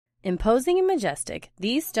Imposing and majestic,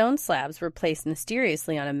 these stone slabs were placed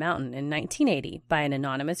mysteriously on a mountain in 1980 by an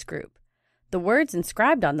anonymous group. The words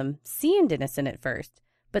inscribed on them seemed innocent at first,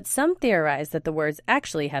 but some theorized that the words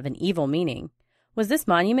actually have an evil meaning. Was this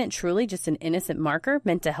monument truly just an innocent marker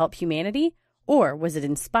meant to help humanity, or was it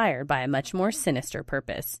inspired by a much more sinister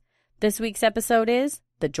purpose? This week's episode is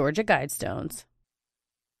the Georgia Guidestones.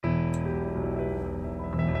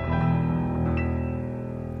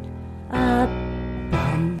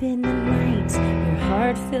 In the night, your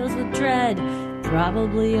heart fills with dread.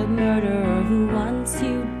 Probably a murderer who wants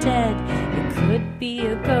you dead. It could be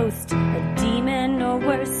a ghost, a demon, or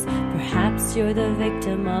worse. Perhaps you're the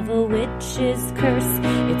victim of a witch's curse.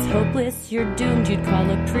 It's hopeless, you're doomed. You'd call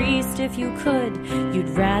a priest if you could. You'd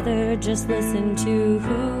rather just listen to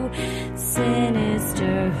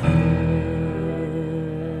Sinisterhood.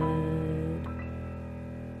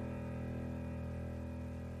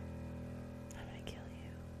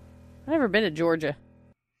 I've never been to Georgia.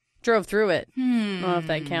 Drove through it. I don't know if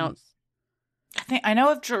that counts. I know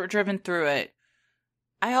I've driven through it.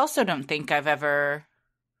 I also don't think I've ever...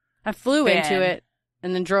 I flew into it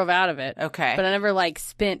and then drove out of it. Okay. But I never,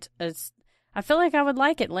 spent... I feel like I would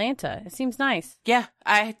like Atlanta. It seems nice. Yeah,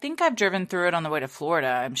 I think I've driven through it on the way to Florida,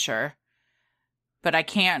 I'm sure. But I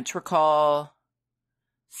can't recall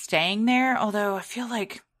staying there, although I feel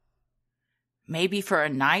like... maybe for a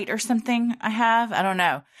night or something I have. I don't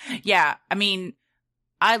know. Yeah, I mean,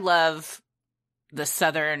 I love the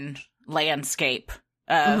southern landscape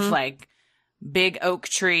of, big oak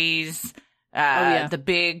trees, the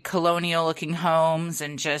big colonial-looking homes,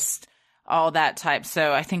 and just all that type.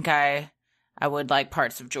 So I think I would like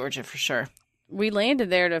parts of Georgia for sure. We landed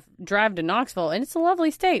there to drive to Knoxville, and it's a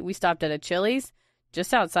lovely state. We stopped at a Chili's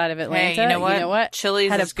just outside of Atlanta. Hey, you know what?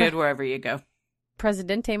 Chili's is good wherever you go.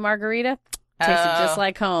 Presidente margarita. Tasted just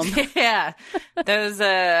like home. Yeah. Those,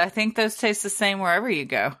 I think those taste the same wherever you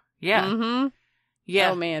go. Yeah. Mm-hmm.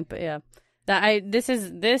 Yeah. Oh, man. But yeah.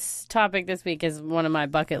 This topic this week is one of my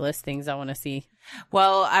bucket list things I want to see.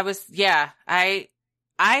 Well, I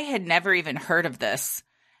had never even heard of this.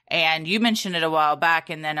 And you mentioned it a while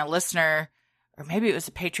back, and then a listener, or maybe it was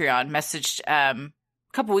a Patreon, messaged a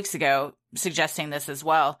couple weeks ago suggesting this as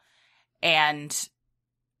well. And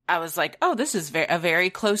I was like, oh, this is a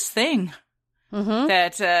very close thing. Mm-hmm.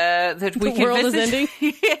 That we can world visit. Is ending.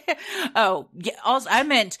 Yeah. Oh, yeah. Also, I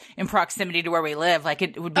meant in proximity to where we live. Like,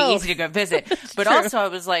 it would be easy to go visit. But true. Also, I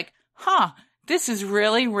was like, this is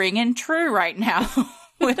really ringing true right now.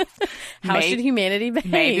 How should humanity behave?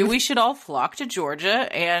 Maybe we should all flock to Georgia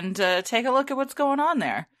and take a look at what's going on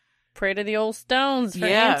there. Pray to the old stones for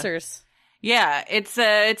answers. Yeah, it's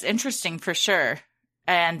interesting for sure.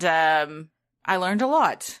 And I learned a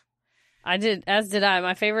lot. I did, as did I.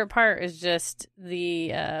 My favorite part is just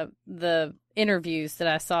the interviews that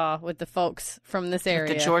I saw with the folks from this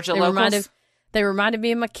area. With the Georgia locals? They reminded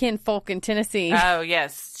me of my kinfolk in Tennessee. Oh,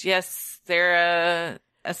 yes. Yes, they're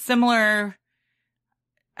a similar,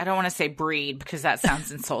 I don't want to say breed because that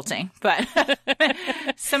sounds insulting, but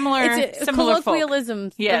similar colloquialism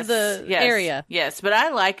of the area. Yes, but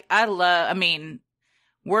I mean,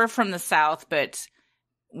 we're from the South, but...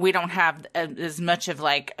 we don't have as much of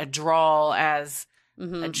a drawl as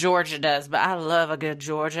Georgia does, but I love a good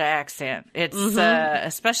Georgia accent. It's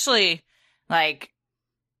especially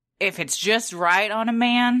if it's just right on a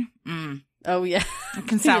man. Oh yeah, it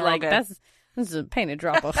can sound real good. This is a painted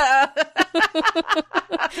drop off.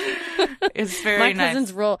 It's very nice. My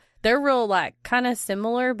cousins they're real kind of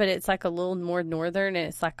similar, but it's a little more northern, and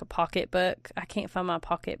it's like a pocketbook. I can't find my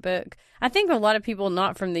pocketbook. I think a lot of people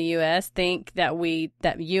not from the U.S. think that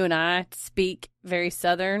you and I speak very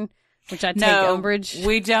southern, which I take umbrage.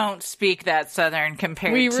 We don't speak that southern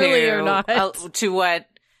compared we really are not. To what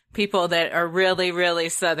people that are really, really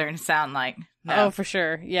southern sound like. No. Oh, for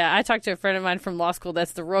sure. Yeah, I talked to a friend of mine from law school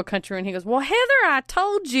that's the real country, and he goes, well, Heather, I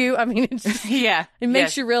told you. I mean, it's just, it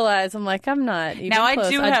makes you realize. I'm like, I'm not even now, close.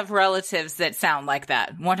 I do have relatives that sound like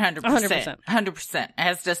that, 100%. 100%,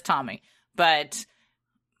 as does Tommy. But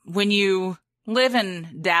when you live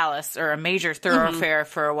in Dallas or a major thoroughfare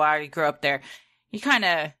for a while, you grow up there, you kind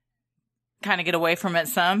of get away from it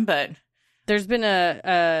some, but... There's been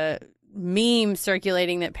a meme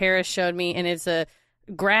circulating that Paris showed me, and it's a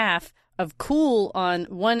graph of cool on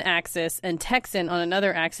one axis and Texan on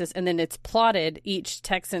another axis, and then it's plotted each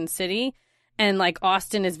Texan city, and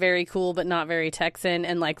Austin is very cool but not very Texan,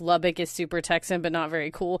 and Lubbock is super Texan but not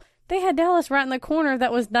very cool. they had Dallas right in the corner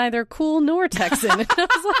that was neither cool nor Texan. And I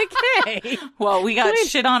was like, hey. Well, we got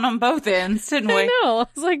shit on both ends, didn't we? I know. I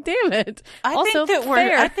was like, damn it.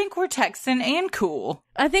 I think we're Texan and cool.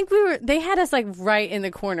 I think they had us like right in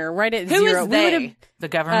the corner, right at Who zero. Is they? The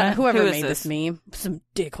government? Whoever made this meme. Some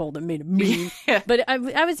dickhole that made a meme. Yeah. But I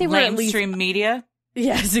would say we're at least. Mainstream media?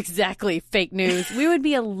 Yes, exactly. Fake news. We would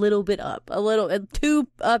be a little bit up. Two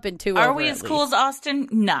up and two over. Are we as cool as Austin?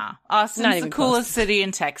 Nah. Austin's the coolest city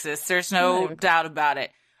in Texas. There's no doubt about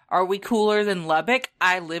it. Are we cooler than Lubbock?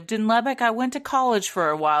 I lived in Lubbock. I went to college for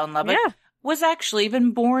a while in Lubbock. Yeah. Was actually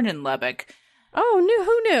even born in Lubbock. Oh,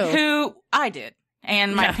 who knew? Who I did.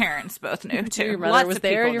 And my parents both knew, too. Your mother Lots was of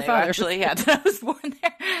there, people your knew, father. actually, yeah, that I was born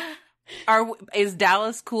there. Is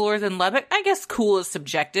Dallas cooler than Lubbock? I guess cool is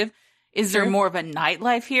subjective. Is there more of a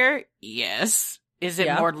nightlife here? Yes. Is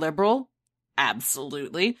it more liberal?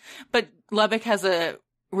 Absolutely. But Lubbock has a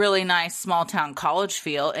really nice small town college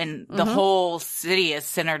feel, and the whole city is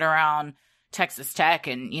centered around Texas Tech.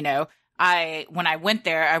 And, you know, when I went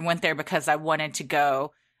there because I wanted to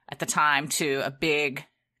go at the time to a big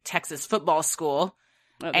Texas football school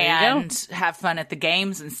and have fun at the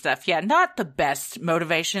games and stuff. Yeah, not the best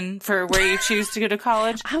motivation for where you choose to go to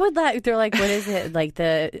college. They're like, what is it? Like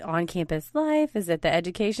the on-campus life? Is it the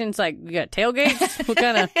education? It's like, you got tailgates? What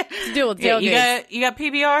kind of deal with tailgates? You got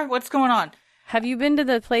PBR? What's going on? Have you been to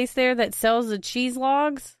the place there that sells the cheese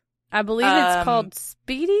logs? I believe it's called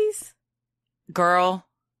Speedy's. Girl.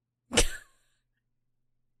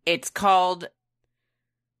 It's called...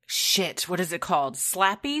 Shit, what is it called?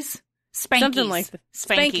 Slappies? Spankies. Something like that.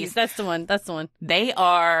 Spankies. That's the one. They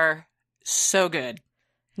are so good.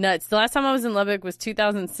 Nuts. The last time I was in Lubbock was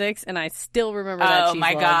 2006, and I still remember that cheese Oh,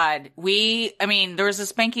 my log. God. There was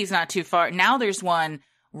a Spankies not too far. Now there's one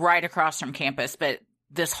right across from campus, but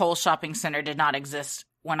this whole shopping center did not exist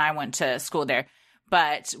when I went to school there.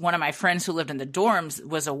 But one of my friends who lived in the dorms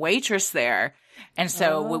was a waitress there. And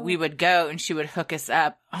so we would go, and she would hook us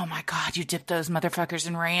up. Oh, my God. You dip those motherfuckers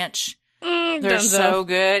in ranch. They're so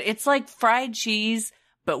good. It's like fried cheese,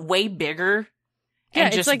 but way bigger. Yeah, and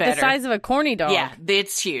it's just like better. the size of a corny dog. Yeah,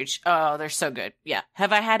 it's huge. Oh, they're so good. Yeah.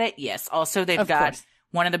 Have I had it? Yes. Also, they've got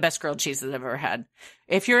one of the best grilled cheeses I've ever had.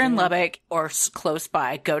 If you're in Lubbock or close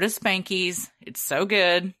by, go to Spanky's. It's so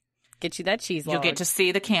good. Get you that cheese log. You'll get to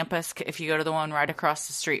see the campus if you go to the one right across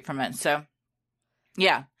the street from it. So,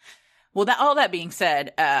 yeah. Well, all that being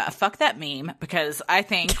said, fuck that meme, because I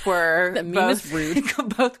think we're That meme is rude.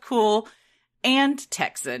 both cool and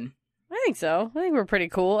Texan. I think so. I think we're pretty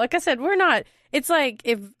cool. Like I said, we're not. It's like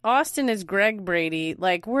if Austin is Greg Brady,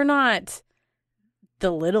 like we're not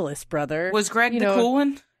the littlest brother. Was Greg the cool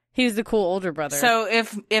one? He was the cool older brother. So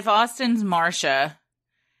if Austin's Marsha,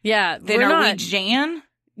 yeah, then we Jan?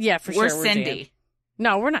 Yeah, for sure. We're Cindy. Jan.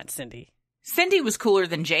 No, we're not Cindy. Cindy was cooler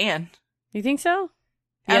than Jan. You think so?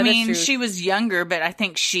 Yeah, I mean, she was younger, but I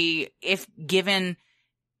think if given,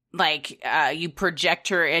 like, you project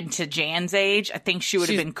her into Jan's age, I think she would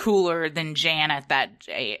have been cooler than Jan at that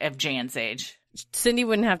of Jan's age. Cindy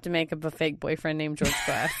wouldn't have to make up a fake boyfriend named George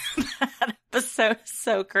Glass. That was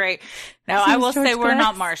so great. Now, I will say we're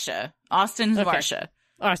not Marsha. Austin's Marsha.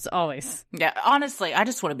 Us, always. Yeah, honestly, I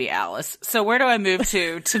just want to be Alice. So where do I move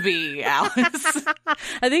to be Alice?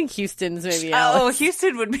 I think Houston's maybe Alice. Oh,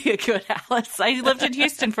 Houston would be a good Alice. I lived in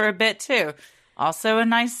Houston for a bit too. Also a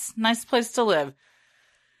nice place to live.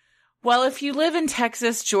 Well, if you live in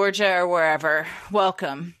Texas, Georgia, or wherever,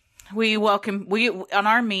 welcome. We on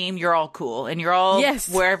our meme, you're all cool, and you're all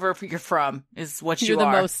wherever you're from is what you are.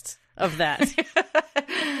 You're the most of that.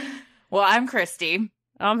 Well, I'm Christy.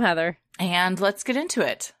 I'm Heather. And let's get into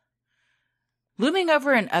it. Looming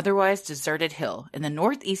over an otherwise deserted hill in the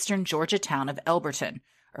northeastern Georgia town of Elberton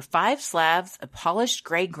are 5 slabs of polished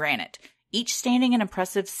gray granite, each standing an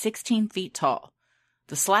impressive 16 feet tall.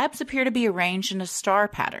 The slabs appear to be arranged in a star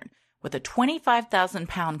pattern, with a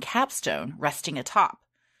 25,000-pound capstone resting atop.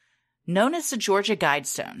 Known as the Georgia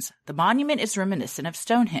Guidestones, the monument is reminiscent of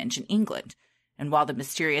Stonehenge in England, and while the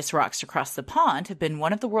mysterious rocks across the pond have been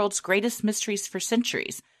one of the world's greatest mysteries for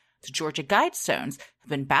centuries, the Georgia Guidestones have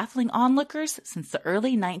been baffling onlookers since the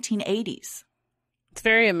early 1980s. It's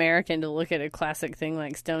very American to look at a classic thing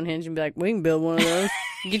like Stonehenge and be like, we can build one of those.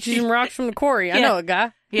 Get you some rocks from the quarry. I know a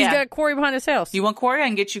guy. He's got a quarry behind his house. You want quarry? I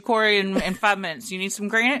can get you quarry in 5 minutes. You need some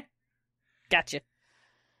granite? Gotcha.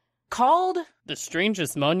 Called the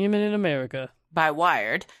strangest monument in America by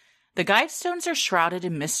Wired, the Guidestones are shrouded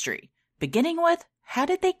in mystery, beginning with, how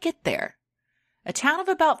did they get there? A town of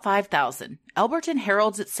about 5,000, Elberton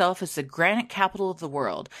heralds itself as the granite capital of the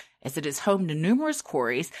world, as it is home to numerous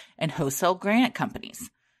quarries and wholesale granite companies.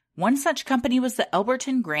 One such company was the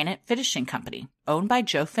Elberton Granite Finishing Company, owned by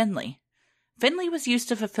Joe Finley. Finley was used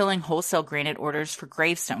to fulfilling wholesale granite orders for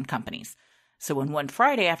gravestone companies. So when one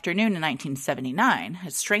Friday afternoon in 1979,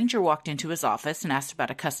 a stranger walked into his office and asked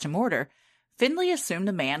about a custom order, Finley assumed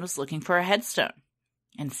the man was looking for a headstone.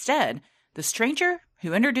 Instead, the stranger,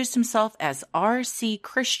 who introduced himself as R.C.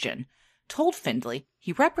 Christian, told Finley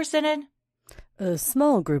he represented a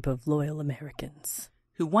small group of loyal Americans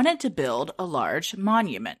who wanted to build a large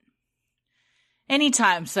monument.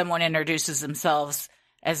 Anytime someone introduces themselves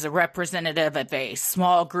as a representative of a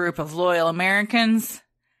small group of loyal Americans,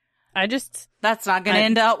 that's not going to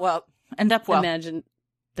end up well. Imagine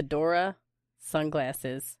fedora,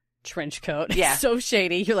 sunglasses, trench coat. Yeah. So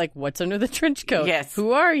shady. You're like, what's under the trench coat? Yes.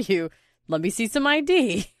 Who are you? Let me see some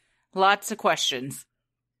ID. Lots of questions.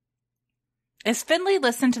 As Finley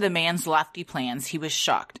listened to the man's lofty plans, he was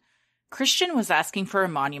shocked. Christian was asking for a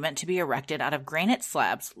monument to be erected out of granite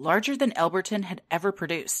slabs larger than Elberton had ever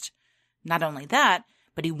produced. Not only that,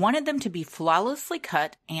 but he wanted them to be flawlessly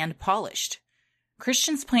cut and polished.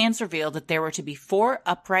 Christian's plans revealed that there were to be 4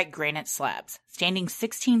 upright granite slabs, standing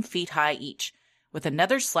 16 feet high each, with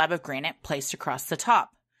another slab of granite placed across the top.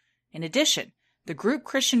 In addition, the group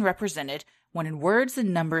Christian represented wanted words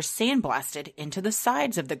and numbers sandblasted into the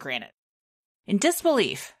sides of the granite. In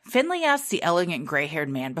disbelief, Finley asked the elegant gray-haired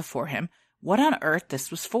man before him what on earth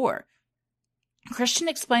this was for. Christian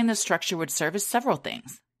explained the structure would serve as several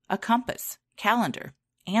things: a compass, calendar,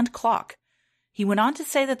 and clock. He went on to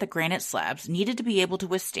say that the granite slabs needed to be able to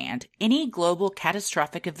withstand any global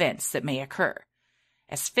catastrophic events that may occur.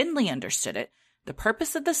 As Finley understood it, the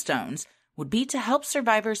purpose of the stones would be to help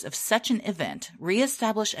survivors of such an event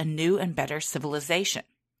reestablish a new and better civilization.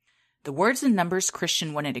 The words and numbers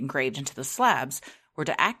Christian wanted engraved into the slabs were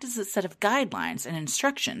to act as a set of guidelines and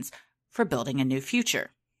instructions for building a new future.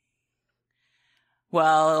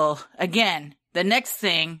 Well, again, the next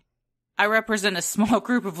thing, I represent a small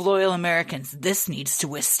group of loyal Americans. This needs to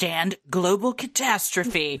withstand global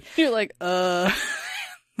catastrophe. You're like,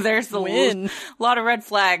 There's a lot of red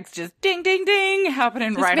flags just ding, ding, ding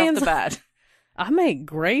happening right off the bat. I make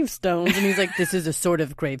gravestones. And he's like, this is a sort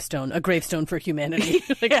of gravestone, a gravestone for humanity.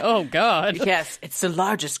 Like, oh, God. Yes, it's the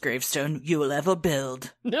largest gravestone you will ever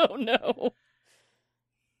build. No.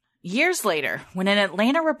 Years later, when an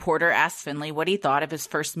Atlanta reporter asked Finley what he thought of his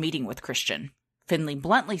first meeting with Christian, Finley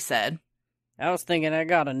bluntly said, I was thinking I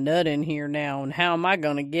got a nut in here now, and how am I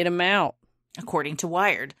going to get him out? According to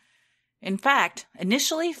Wired. In fact,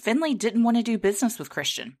 initially, Finley didn't want to do business with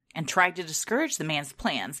Christian and tried to discourage the man's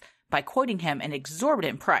plans by quoting him an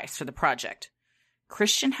exorbitant price for the project.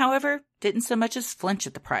 Christian, however, didn't so much as flinch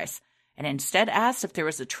at the price, and instead asked if there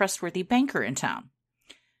was a trustworthy banker in town.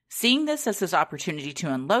 Seeing this as his opportunity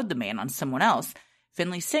to unload the man on someone else,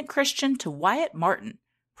 Finley sent Christian to Wyatt Martin,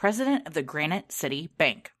 president of the Granite City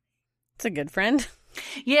Bank. It's a good friend.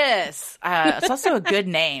 Yes. It's also a good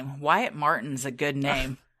name. Wyatt Martin's a good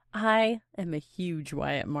name. I am a huge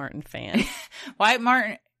Wyatt Martin fan. Wyatt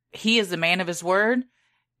Martin, he is a man of his word.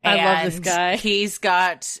 I love this guy. He's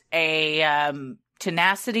got a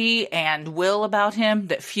tenacity and will about him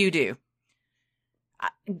that few do.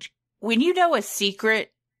 When you know a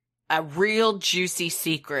secret, a real juicy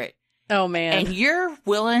secret, oh man, and you're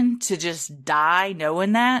willing to just die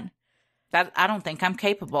knowing that I don't think I'm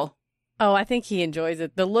capable. Oh, I think he enjoys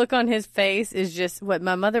it. The look on his face is just what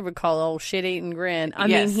my mother would call old shit-eating grin. I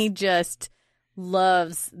mean, he just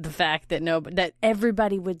loves the fact that that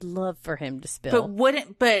everybody would love for him to spill.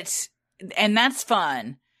 And that's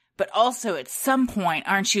fun. But also at some point,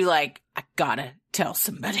 aren't you like, I gotta tell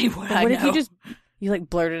somebody what I know. What if you like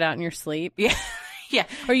blurt it out in your sleep? Yeah. Yeah.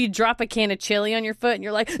 Or you drop a can of chili on your foot and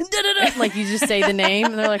you're like, da-da-da, like you just say the name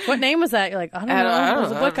and they're like, what name was that? You're like, I don't know. It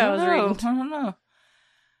was a book I was reading. I don't know.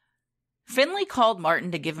 Finley called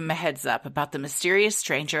Martin to give him a heads up about the mysterious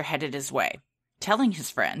stranger headed his way, telling his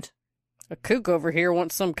friend, a kook over here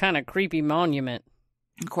wants some kind of creepy monument.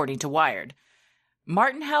 According to Wired.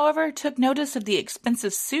 Martin, however, took notice of the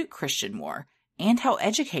expensive suit Christian wore and how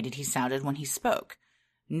educated he sounded when he spoke.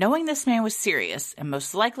 Knowing this man was serious and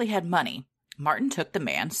most likely had money, Martin took the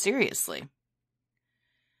man seriously.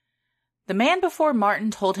 The man before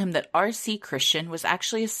Martin told him that R.C. Christian was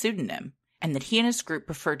actually a pseudonym and that he and his group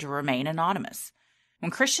preferred to remain anonymous. When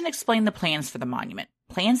Christian explained the plans for the monument,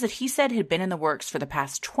 plans that he said had been in the works for the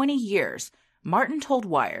past 20 years, Martin told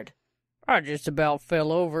Wired, I just about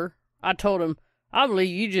fell over. I told him, I believe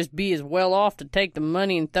you'd just be as well off to take the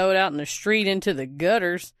money and throw it out in the street into the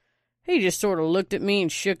gutters. He just sort of looked at me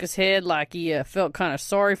and shook his head like he felt kind of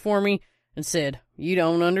sorry for me and said, you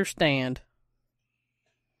don't understand.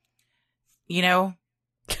 You know,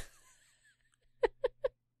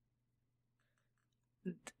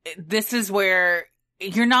 this is where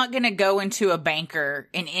you're not going to go into a banker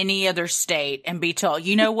in any other state and be told,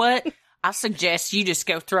 you know what? I suggest you just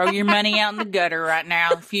go throw your money out in the gutter right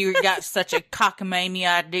now if you got such a cockamamie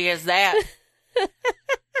idea as that.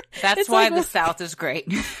 That's why the South is great.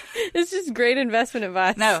 It's just great investment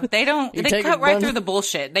advice. No, they don't. They cut right through the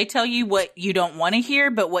bullshit. They tell you what you don't want to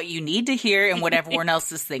hear, but what you need to hear and what everyone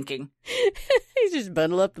else is thinking. You just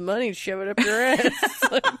bundle up the money and shove it up your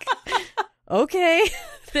ass. Like, okay,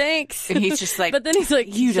 thanks. And he's just like, but then he's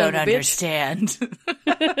like, you don't understand.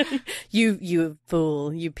 You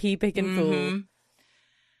fool. You pea-picking fool.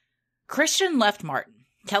 Christian left Martin,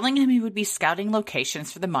 telling him he would be scouting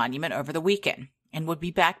locations for the monument over the weekend and would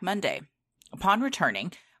be back Monday. Upon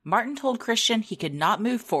returning, Martin told Christian he could not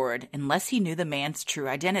move forward unless he knew the man's true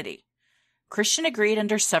identity. Christian agreed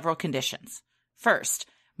under several conditions. First,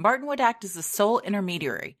 Martin would act as the sole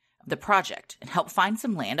intermediary of the project and help find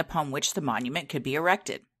some land upon which the monument could be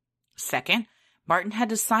erected. Second, Martin had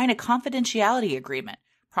to sign a confidentiality agreement,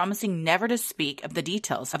 promising never to speak of the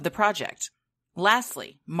details of the project.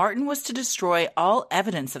 Lastly, Martin was to destroy all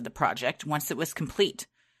evidence of the project once it was complete.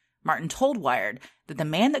 Martin told Wired that the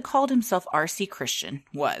man that called himself R.C. Christian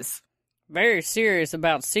was very serious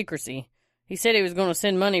about secrecy. He said he was going to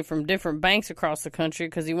send money from different banks across the country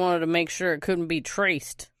because he wanted to make sure it couldn't be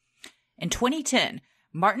traced. In 2010,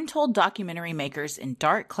 Martin told documentary makers in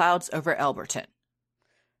Dark Clouds Over Elberton,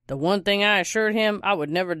 the one thing I assured him, I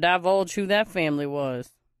would never divulge who that family was.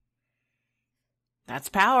 That's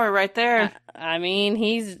power right there. I mean,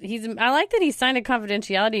 he's. I like that he signed a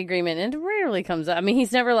confidentiality agreement, and it rarely comes up. I mean,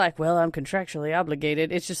 he's never like, well, I'm contractually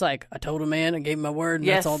obligated. It's just like, I told a man, I gave him my word, and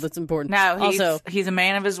that's all that's important. No, he's a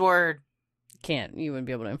man of his word. You wouldn't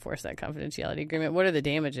be able to enforce that confidentiality agreement. What are the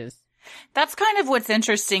damages? That's kind of what's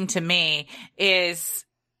interesting to me is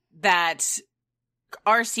that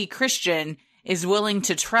R.C. Christian is willing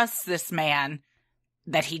to trust this man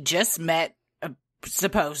that he just met,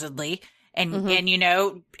 supposedly. And you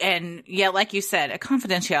know, and yeah, like you said, a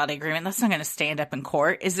confidentiality agreement, that's not going to stand up in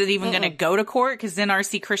court. Is it even going to go to court? Because then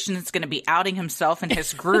R.C. Christian is going to be outing himself and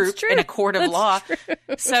his group in a court of law.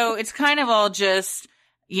 So it's kind of all just,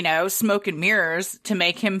 you know, smoke and mirrors to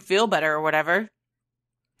make him feel better or whatever.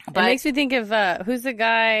 But it makes me think of, who's the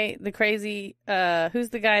guy, the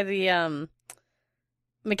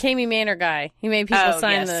McCamey Manor guy. He made people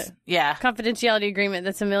sign the confidentiality agreement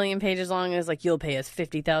that's 1 million pages long and is like, you'll pay us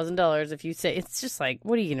 $50,000 if you say. It's just like,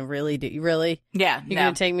 what are you going to really do? Really? Yeah. You're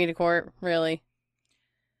going to take me to court? Really?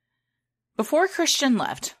 Before Christian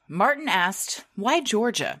left, Martin asked, why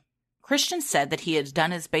Georgia? Christian said that he had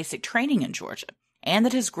done his basic training in Georgia and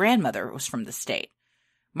that his grandmother was from the state.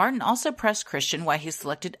 Martin also pressed Christian why he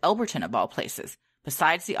selected Elberton of all places,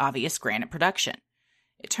 besides the obvious granite production.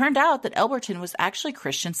 It turned out that Elberton was actually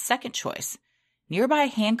Christian's second choice. Nearby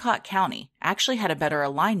Hancock County actually had a better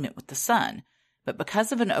alignment with the sun, but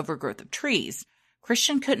because of an overgrowth of trees,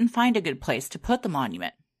 Christian couldn't find a good place to put the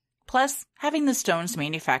monument. Plus, having the stones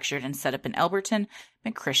manufactured and set up in Elberton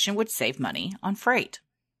meant Christian would save money on freight.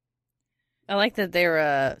 I like that they're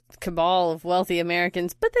a cabal of wealthy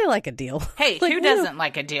Americans, but they like a deal. Hey, like, who doesn't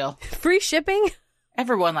like a deal? Free shipping?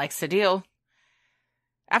 Everyone likes a deal.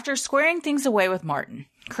 After squaring things away with Martin,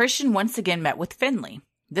 Christian once again met with Finley,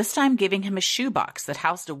 this time giving him a shoebox that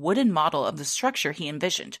housed a wooden model of the structure he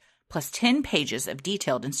envisioned, plus 10 pages of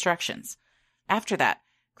detailed instructions. After that,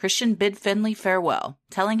 Christian bid Finley farewell,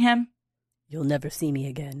 telling him, "You'll never see me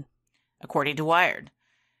again." According to Wired.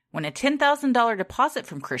 When a $10,000 deposit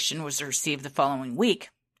from Christian was received the following week,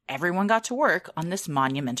 everyone got to work on this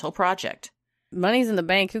monumental project. Money's in the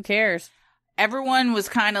bank, who cares? Everyone was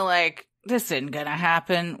kind of like, this isn't gonna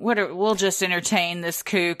happen. We'll just entertain this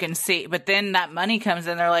kook and see. But then that money comes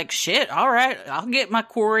in, they're like, shit, all right, I'll get my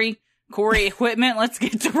quarry equipment. Let's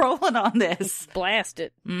get to rolling on this. Blast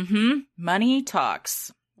it. Money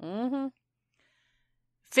talks.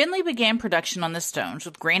 Finley began production on the stones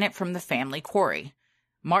with granite from the family quarry.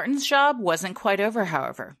 Martin's job wasn't quite over,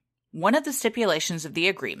 however. One of the stipulations of the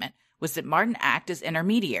agreement was that Martin act as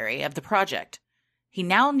intermediary of the project. He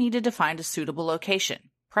now needed to find a suitable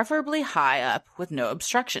location, preferably high up with no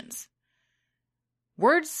obstructions.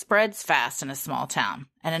 Word spreads fast in a small town,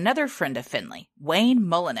 and another friend of Finley, Wayne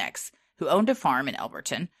Mullinex, who owned a farm in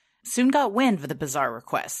Elberton, soon got wind of the bizarre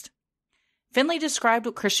request. Finley described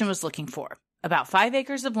what Christian was looking for, about 5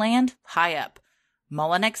 acres of land high up.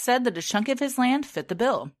 Mullinex said that a chunk of his land fit the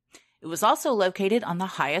bill. It was also located on the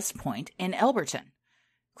highest point in Elberton.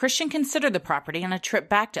 Christian considered the property on a trip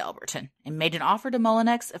back to Elberton and made an offer to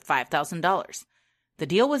Mullinex of $5,000. The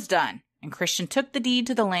deal was done, and Christian took the deed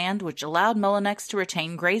to the land, which allowed Mullinex to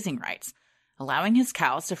retain grazing rights, allowing his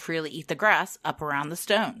cows to freely eat the grass up around the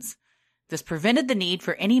stones. This prevented the need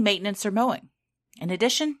for any maintenance or mowing. In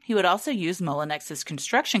addition, he would also use Mullinex's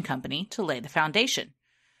construction company to lay the foundation.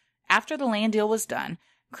 After the land deal was done,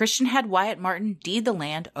 Christian had Wyatt Martin deed the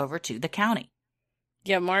land over to the county.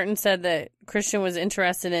 Yeah, Martin said that Christian was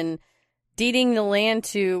interested in deeding the land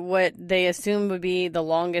to what they assumed would be the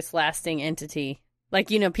longest lasting entity. Like,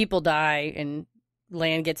 people die and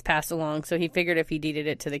land gets passed along, so he figured if he deeded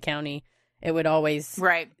it to the county, it would always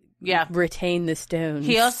retain the stones.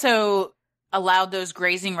 He also allowed those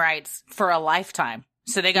grazing rights for a lifetime.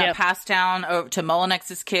 So they got passed down over to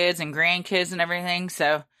Mullinex's kids and grandkids and everything.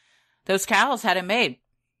 So those cows had it made.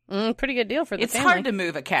 Pretty good deal for the family. It's hard to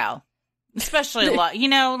move a cow, especially a lot.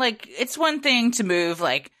 It's one thing to move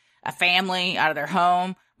like a family out of their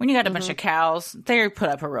home. When you got a bunch of cows, they put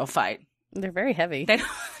up a real fight. They're very heavy.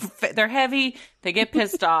 They're heavy. They get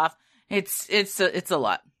pissed off. It's a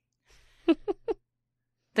lot.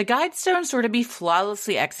 The Guidestones were to be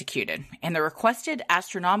flawlessly executed, and the requested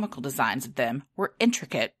astronomical designs of them were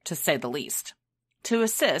intricate, to say the least. To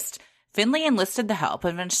assist, Finley enlisted the help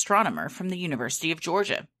of an astronomer from the University of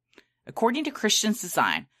Georgia. According to Christian's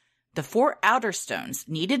design, the 4 outer stones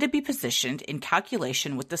needed to be positioned in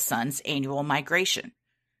calculation with the sun's annual migration.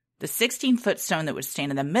 The 16-foot stone that would stand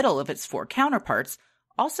in the middle of its 4 counterparts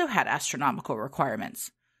also had astronomical requirements.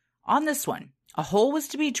 On this one, a hole was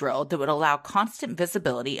to be drilled that would allow constant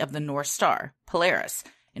visibility of the North Star, Polaris,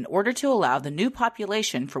 in order to allow the new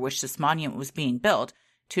population for which this monument was being built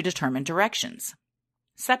to determine directions.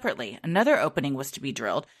 Separately, another opening was to be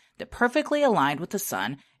drilled that perfectly aligned with the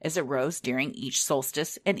sun as it rose during each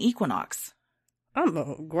solstice and equinox. I'm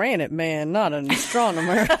a granite man, not an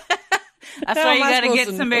astronomer. That's why you got to get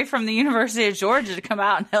somebody from the University of Georgia to come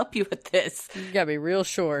out and help you with this. You got to be real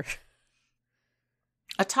sure.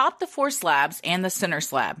 Atop the 4 slabs and the center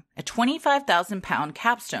slab, a 25,000-pound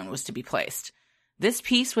capstone was to be placed. This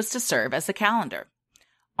piece was to serve as a calendar.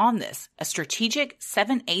 On this, a strategic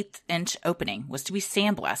 7/8-inch opening was to be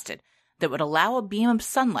sandblasted that would allow a beam of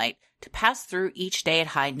sunlight to pass through each day at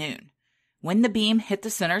high noon. When the beam hit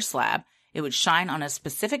the center slab, it would shine on a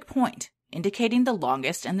specific point, indicating the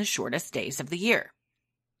longest and the shortest days of the year.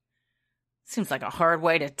 Seems like a hard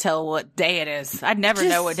way to tell what day it is. I'd never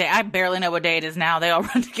know what day. I barely know what day it is now. They all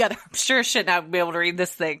run together. I'm sure shit I'd be able to read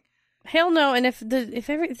this thing. Hell no. And if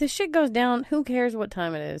the shit goes down, who cares what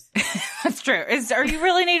time it is? That's true. Are you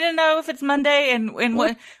really need to know if it's Monday and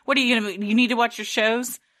what are you gonna? You need to watch your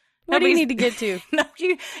shows. What do you need to get to? No,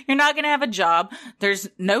 you're not going to have a job. There's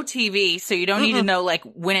no TV, so you don't need to know like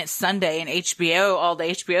when it's Sunday and HBO, all the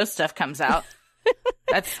HBO stuff comes out.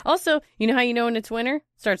 That's also, you know how you know when it's winter?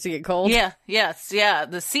 Starts to get cold. Yeah, yes, yeah.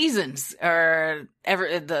 The seasons are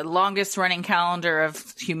the longest running calendar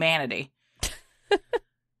of humanity.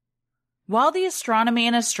 While the astronomy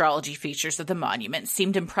and astrology features of the monument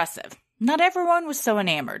seemed impressive, not everyone was so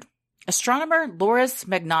enamored. Astronomer Loris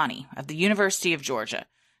Magnani of the University of Georgia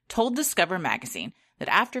told Discover magazine that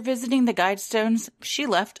after visiting the Guidestones, she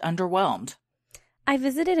left underwhelmed. I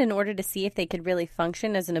visited in order to see if they could really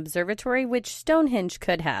function as an observatory, which Stonehenge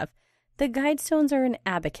could have. The Guidestones are an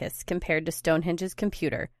abacus compared to Stonehenge's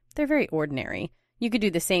computer. They're very ordinary. You could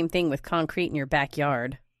do the same thing with concrete in your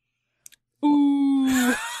backyard.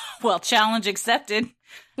 Ooh. Well, challenge accepted.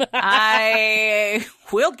 I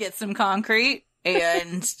will get some concrete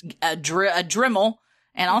and a Dremel,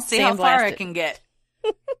 and I'll see how far I can get.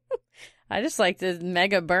 I just like the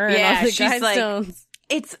mega burn on the Guidestones. Like,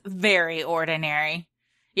 it's very ordinary.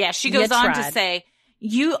 Yeah, she goes on to say,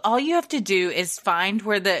 all you have to do is find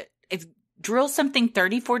where drill something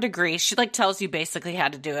 34 degrees. She like tells you basically how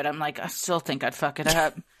to do it. I'm like, I still think I'd fuck it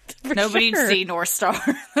up. Nobody'd see North Star,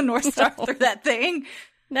 the North Star through that thing.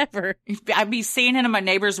 Never. I'd be seeing it in my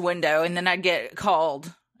neighbor's window, and then I'd get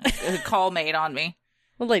called. A call made on me.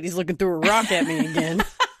 The lady's looking through a rock at me again.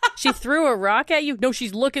 She threw a rock at you? No,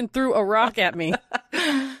 she's looking through a rock at me.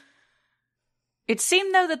 It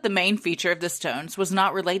seemed, though, that the main feature of the stones was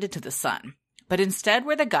not related to the sun, but instead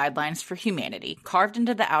were the guidelines for humanity carved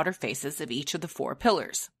into the outer faces of each of the 4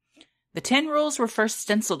 pillars. The 10 rules were first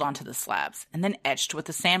stenciled onto the slabs and then etched with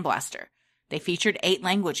a sandblaster. They featured 8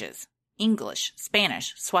 languages: English,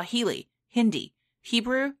 Spanish, Swahili, Hindi,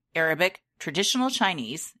 Hebrew, Arabic, traditional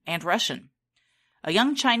Chinese, and Russian. A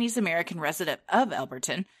young Chinese-American resident of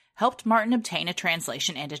Elberton helped Martin obtain a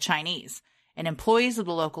translation into Chinese, and employees of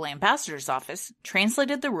the local ambassador's office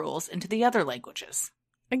translated the rules into the other languages.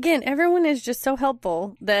 Again, everyone is just so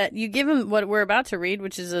helpful that you give them what we're about to read,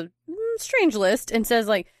 which is a strange list, and says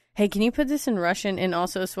like, hey, can you put this in Russian and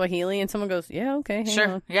also Swahili? And someone goes, yeah, okay.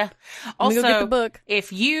 Sure, on. yeah. Also, go get the book.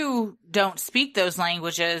 If you don't speak those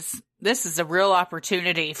languages, this is a real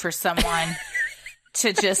opportunity for someone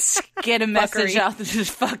to just get a message out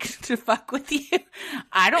to fuck with you.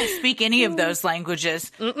 I don't speak any of those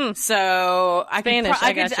languages. So I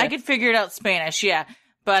could figure it out Spanish, yeah.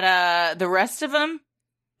 But the rest of them,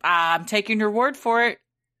 I'm taking your word for it.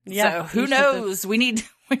 Yeah, so who knows? We need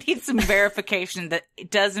some verification that it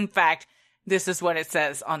does, in fact, this is what it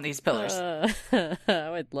says on these pillars. I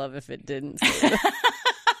would love if it didn't say that.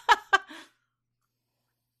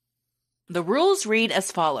 The rules read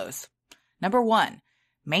as follows. Number 1,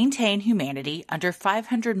 maintain humanity under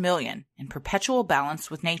 500 million in perpetual balance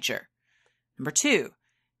with nature. Number 2,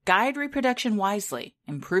 guide reproduction wisely,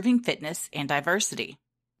 improving fitness and diversity.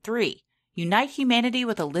 3, unite humanity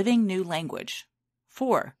with a living new language.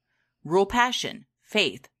 4, rule passion,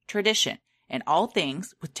 faith, tradition, and all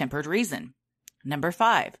things with tempered reason. Number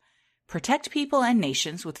 5, protect people and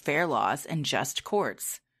nations with fair laws and just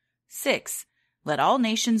courts. 6, let all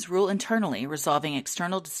nations rule internally, resolving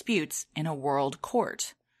external disputes in a world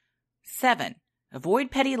court. 7, avoid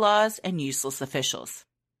petty laws and useless officials.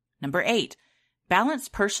 Number 8, balance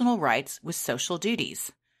personal rights with social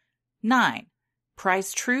duties. 9,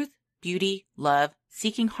 prize truth, beauty, love,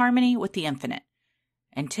 seeking harmony with the infinite.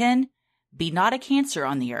 And 10, be not a cancer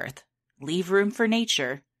on the earth. Leave room for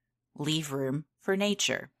nature. Leave room for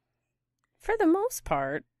nature. For the most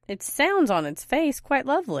part, it sounds on its face quite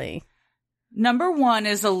lovely. Number 1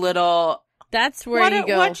 is a little... That's where you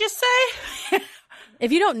go. What'd you say?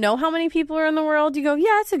 If you don't know how many people are in the world, you go,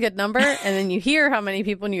 yeah, it's a good number. And then you hear how many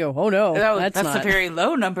people and you go, oh no, that's not. A very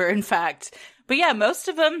low number, in fact. But yeah, most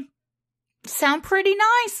of them sound pretty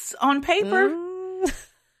nice on paper.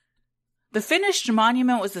 The finished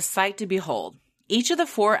monument was a sight to behold. Each of the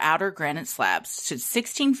 4 outer granite slabs stood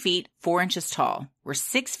 16 feet 4 inches tall, were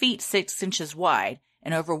 6 feet 6 inches wide,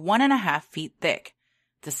 and over 1.5 feet thick.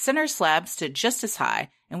 The center slab stood just as high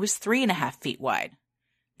and was 3.5 feet wide.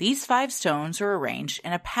 These 5 stones were arranged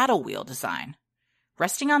in a paddle wheel design.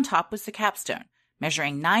 Resting on top was the capstone,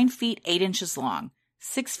 measuring 9 feet 8 inches long,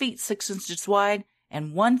 6 feet 6 inches wide,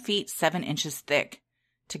 and 1 feet 7 inches thick.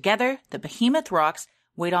 Together, the behemoth rocks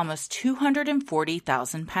weighed almost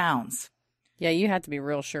 240,000 pounds. Yeah, you had to be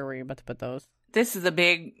real sure where you're about to put those. This is a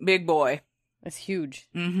big boy. It's huge.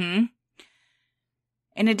 Mm-hmm.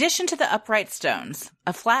 In addition to the upright stones,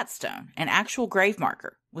 a flat stone, an actual grave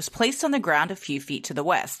marker, was placed on the ground a few feet to the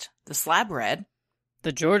west. The slab read,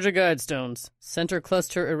 The Georgia Guidestones, center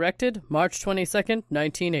cluster erected, March 22nd,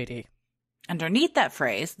 1980. Underneath that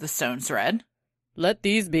phrase, the stones read, Let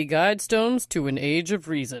these be guidestones to an age of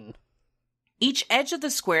reason. Each edge of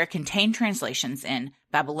the square contained translations in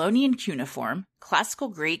Babylonian cuneiform, Classical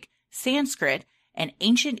Greek, Sanskrit, and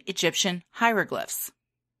ancient Egyptian hieroglyphs.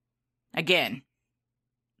 Again,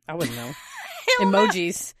 I wouldn't know.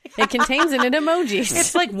 Emojis. It contains in it emojis.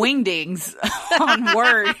 It's like wingdings on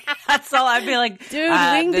Word. That's all I'd be like, dude,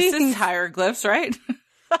 wingdings. This is hieroglyphs, right?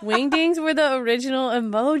 Wingdings were the original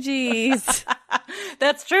emojis.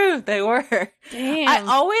 That's true. They were. Damn.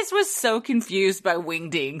 I always was so confused by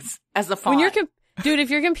wingdings as a font. Dude, if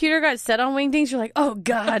your computer got set on wingdings, you're like, oh,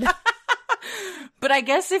 God. But I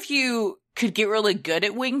guess if you could get really good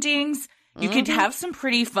at wingdings, you could have some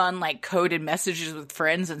pretty fun, like, coded messages with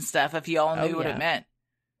friends and stuff if you all knew what it meant.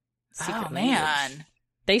 Secret man. Language.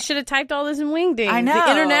 They should have typed all this in wingdings. I know.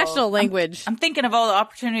 The international language. I'm thinking of all the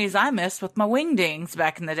opportunities I missed with my wingdings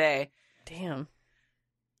back in the day. Damn.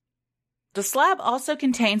 The slab also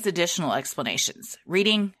contains additional explanations,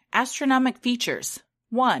 reading astronomic features.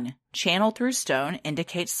 1. Channel through stone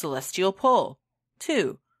indicates celestial pull.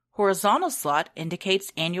 2. Horizontal slot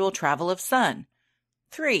indicates annual travel of sun.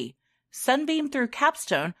 3. Sunbeam through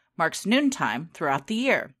capstone marks noontime throughout the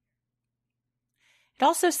year. It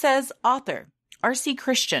also says author, R.C.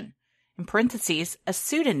 Christian, in parentheses, a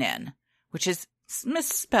pseudonym, which is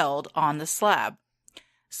misspelled on the slab.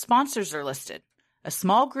 Sponsors are listed, a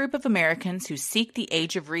small group of Americans who seek the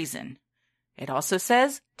age of reason. It also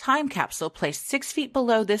says time capsule placed 6 feet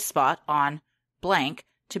below this spot on blank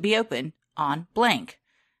to be opened on blank.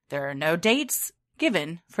 There are no dates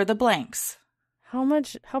given for the blanks.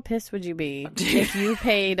 How pissed would you be if you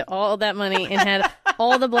paid all that money and had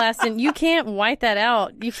all the blasting? You can't white that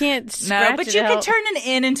out. You can't scratch it out. No, but you can turn an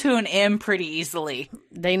N into an M pretty easily.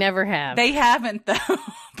 They never have. They haven't, though.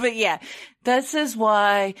 But yeah, this is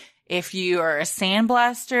why if you are a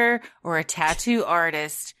sandblaster or a tattoo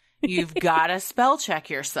artist, you've got to spell check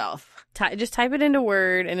yourself. Just type it into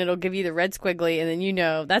Word, and it'll give you the red squiggly, and then you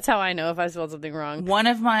know. That's how I know if I spelled something wrong. One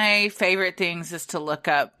of my favorite things is to look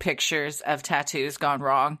up pictures of tattoos gone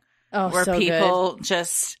wrong. Oh, where so people good.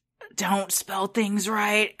 just don't spell things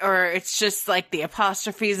right, or it's just like the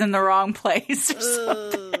apostrophe's in the wrong place or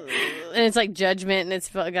something. And it's like judgment, and it's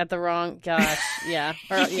got the wrong, gosh, yeah.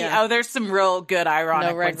 Oh, there's some real good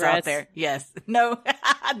ironic No ones out there. Yes. No,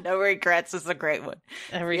 no regrets is a great one.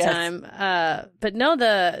 Every time. But no,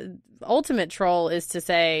 the ultimate troll is to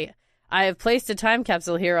say, I have placed a time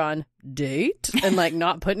capsule here on date, and like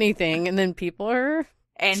not put anything, and then people are...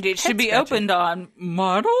 And it should be opened on,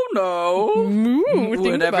 I don't know,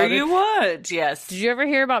 whatever you want. Yes. Did you ever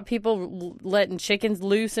hear about people letting chickens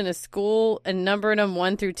loose in a school and numbering them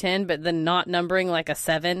 1 through 10, but then not numbering like a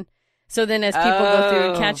 7? So then as people go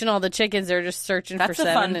through catching all the chickens, they're just searching for 7. That's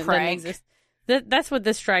a fun prank. That's what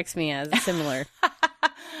this strikes me as, similar.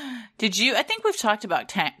 I think we've talked about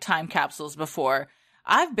time capsules before.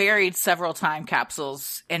 I've buried several time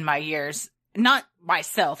capsules in my years. Not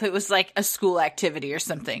myself. It was like a school activity or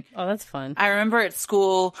something. Oh, that's fun. I remember at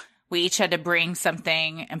school, we each had to bring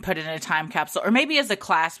something and put it in a time capsule. Or maybe as a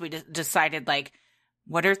class, we decided, like,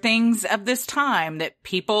 what are things of this time that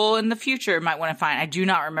people in the future might want to find? I do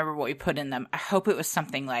not remember what we put in them. I hope it was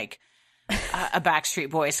something like a Backstreet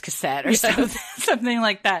Boys cassette or something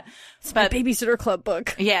like that. It's my Babysitter Club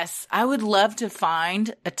book. Yes. I would love to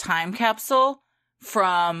find a time capsule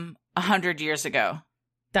from 100 years ago.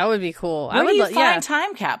 That would be cool. Where do you find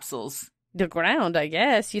time capsules? The ground, I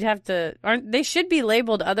guess. You'd have to... They should be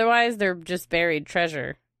labeled, otherwise they're just buried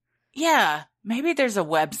treasure. Yeah. Maybe there's a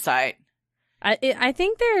website. I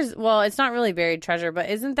think there's... Well, it's not really buried treasure, but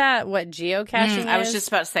isn't that what geocaching is? I was just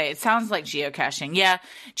about to say, it sounds like geocaching. Yeah.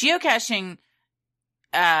 Geocaching...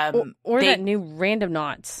 or that new Random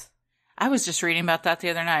Knots. I was just reading about that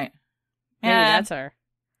the other night. Maybe that's her.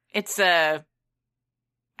 It's I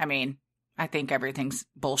mean... I think everything's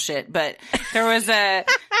bullshit, but there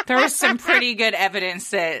was some pretty good evidence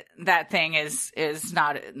that thing is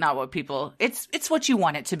not what people, it's what you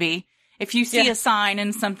want it to be. If you see a sign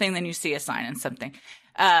in something, then you see a sign in something.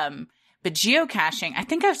 But geocaching, I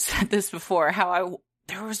think I've said this before, I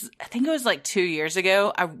think it was like 2 years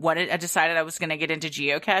ago, I decided I was going to get into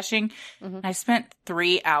geocaching. Mm-hmm. I spent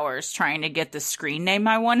 3 hours trying to get the screen name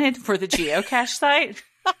I wanted for the geocache site.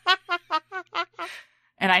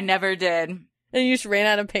 And I never did. And you just ran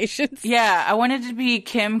out of patience? Yeah, I wanted to be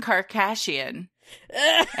Kim Kardashian.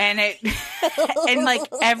 And and like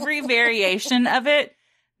every variation of it,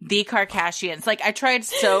 the Kardashians. Like I tried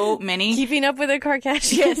so many. Keeping up with the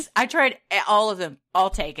Kardashians? Yes, I tried all of them,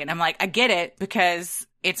 all taken. I'm like, I get it because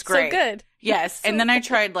it's great. So good. Yes. And then I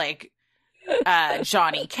tried like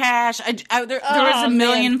Johnny Cash. There was a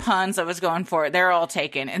million puns I was going for. They're all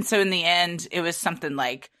taken. And so in the end, it was something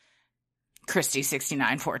like Christie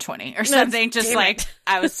 69 420 or something. Just like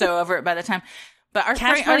I was so over it by the time. But our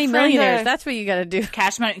Cash Money Millionaires, that's what you got to do.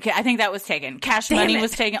 Cash Money, I think that was taken. Cash Money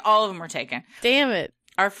was taken. All of them were taken. Damn it.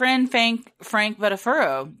 Our friend Frank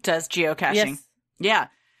Buttafuro does geocaching. Yes. Yeah.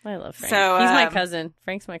 I love Frank. So, he's my cousin.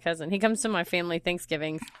 Frank's my cousin. He comes to my family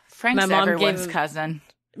Thanksgivings. Frank's everyone's cousin.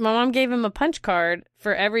 My mom gave him a punch card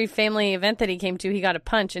for every family event that he came to. He got a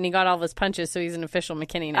punch, and he got all of his punches, so he's an official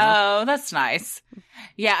McKinney now. Oh, that's nice.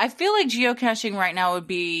 Yeah, I feel like geocaching right now would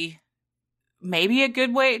be maybe a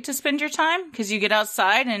good way to spend your time, because you get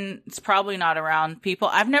outside, and it's probably not around people.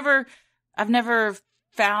 I've never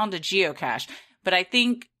found a geocache, but I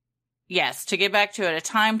think, yes, to get back to it, a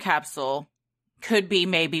time capsule could be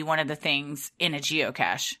maybe one of the things in a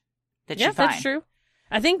geocache that you find. Yeah, that's true.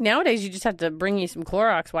 I think nowadays you just have to bring you some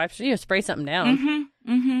Clorox wipes. You know, spray something down.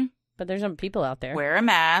 Mm-hmm. Mm-hmm. But there's some people out there. Wear a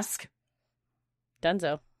mask.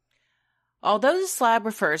 Dunzo. Although the slab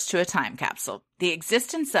refers to a time capsule, the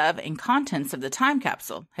existence of and contents of the time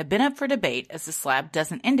capsule have been up for debate, as the slab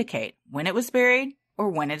doesn't indicate when it was buried or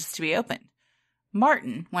when it is to be opened.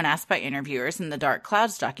 Martin, when asked by interviewers in the Dark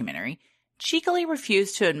Clouds documentary, cheekily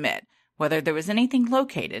refused to admit whether there was anything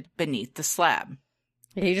located beneath the slab.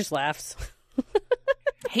 He just laughs.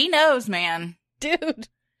 He knows, man. Dude.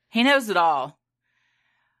 He knows it all.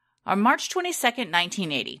 On March 22nd,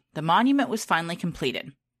 1980, the monument was finally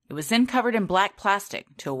completed. It was then covered in black plastic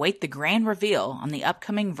to await the grand reveal on the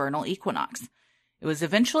upcoming vernal equinox. It was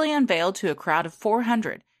eventually unveiled to a crowd of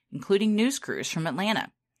 400, including news crews from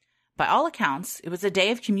Atlanta. By all accounts, it was a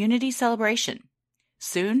day of community celebration.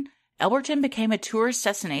 Soon, Elberton became a tourist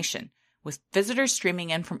destination, with visitors streaming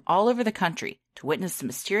in from all over the country to witness the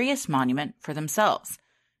mysterious monument for themselves.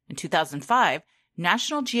 In 2005,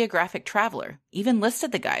 National Geographic Traveler even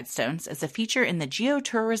listed the Guidestones as a feature in the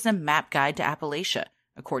Geotourism Map Guide to Appalachia,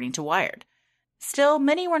 according to Wired. Still,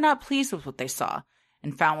 many were not pleased with what they saw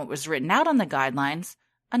and found what was written out on the guidelines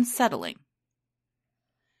unsettling.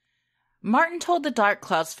 Martin told the Dark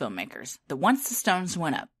Clouds filmmakers that once the stones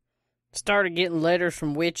went up, started getting letters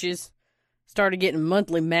from witches Started getting a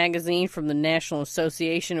monthly magazine from the National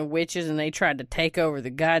Association of Witches, and they tried to take over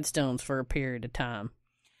the Guidestones for a period of time.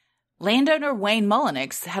 Landowner Wayne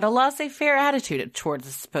Mullenix had a laissez-faire attitude towards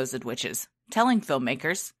the supposed witches, telling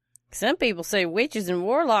filmmakers, "Some people say witches and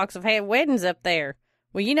warlocks have had weddings up there.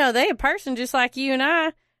 Well, you know, they a person just like you and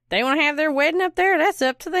I. They want to have their wedding up there, that's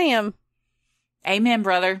up to them." Amen,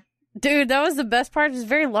 brother. Dude, that was the best part. This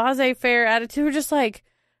very laissez-faire attitude. We're just like,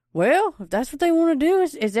 well, if that's what they want to do,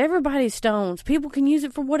 it's everybody's stones. People can use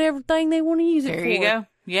it for whatever thing they want to use it for. There you go.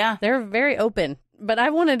 Yeah. They're very open. But I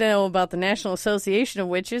wanted to know about the National Association of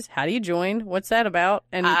Witches. How do you join? What's that about?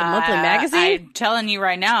 And the monthly magazine? I'm telling you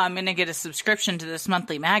right now, I'm going to get a subscription to this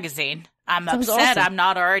monthly magazine. I'm Sounds upset awesome. I'm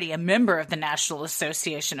not already a member of the National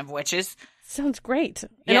Association of Witches. Sounds great.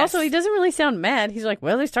 And Yes. also, he doesn't really sound mad. He's like,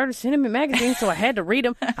 well, they started sending me magazines, so I had to read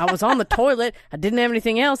them. I was on the toilet. I didn't have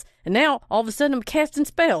anything else. And now, all of a sudden, I'm casting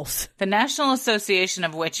spells. The National Association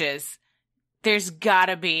of Witches, there's got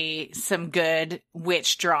to be some good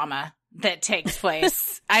witch drama that takes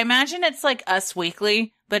place. I imagine it's like Us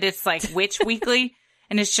Weekly, but it's like Witch Weekly.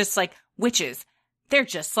 And it's just like, witches, they're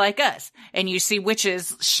just like us. And you see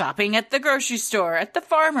witches shopping at the grocery store, at the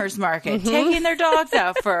farmer's market, taking their dogs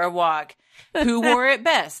out for a walk. Who wore it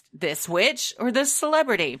best, this witch or this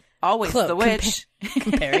celebrity? Always the witch.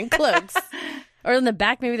 Comparing cloaks. Or in the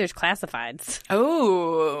back, maybe there's classifieds.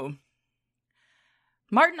 Oh.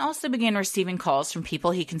 Martin also began receiving calls from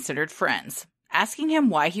people he considered friends, asking him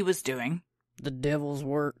why he was doing the devil's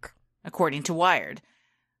work. According to Wired,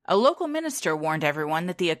 a local minister warned everyone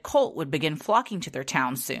that the occult would begin flocking to their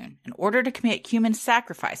town soon in order to commit human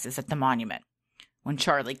sacrifices at the monument. When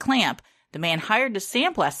Charlie Clamp, the man hired to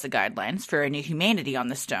sandblast the guidelines for a new humanity on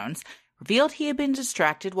the stones, revealed he had been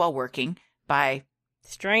distracted while working by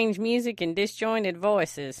strange music and disjointed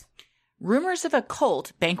voices. Rumors of a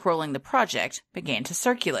cult bankrolling the project began to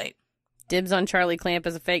circulate. Dibs on Charlie Clamp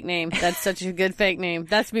as a fake name. That's such a good fake name.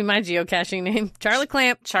 That's be my geocaching name. Charlie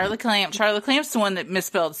Clamp. Charlie Clamp. Charlie Clamp's the one that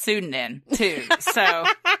misspelled student in, too. So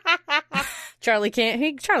Charlie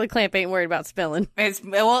Clamp ain't worried about spelling.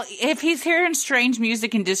 Well, if he's hearing strange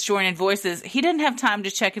music and disjointed voices, he didn't have time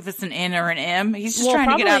to check if it's an N or an M. He's just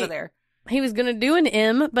trying to get out of there. He was going to do an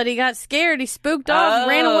M, but he got scared. He spooked off,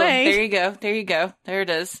 ran away. There you go. There you go. There it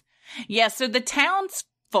is. Yeah, so the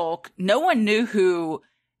townsfolk, no one knew who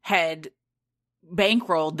had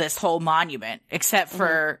bankrolled this whole monument except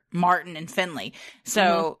for Martin and Finley.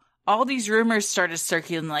 So all these rumors started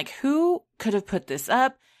circulating, like, who could have put this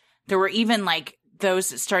up? There were even, like, those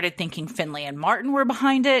that started thinking Finley and Martin were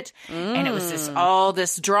behind it. And it was all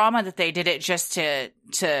this drama that they did it just to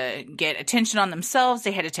get attention on themselves.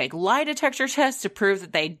 They had to take lie detector tests to prove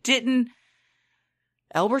that they didn't.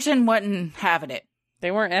 Elberton wasn't having it.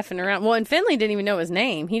 They weren't effing around. Well, and Finley didn't even know his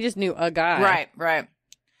name. He just knew a guy. Right.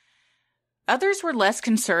 Others were less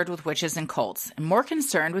concerned with witches and cults and more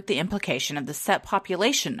concerned with the implication of the set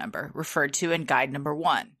population number referred to in Guide Number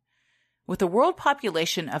 1. With a world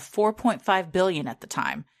population of 4.5 billion at the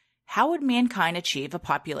time, how would mankind achieve a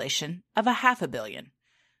population of 500 million?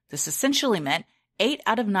 This essentially meant 8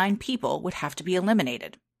 out of 9 people would have to be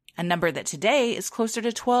eliminated, a number that today is closer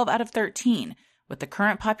to 12 out of 13, with the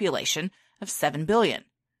current population of 7 billion.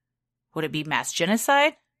 Would it be mass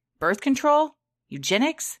genocide? Birth control?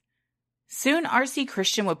 Eugenics? Soon R.C.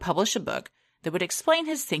 Christian would publish a book that would explain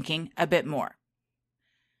his thinking a bit more.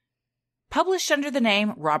 Published under the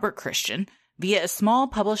name Robert Christian via a small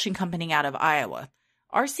publishing company out of Iowa,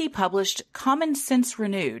 R.C. published Common Sense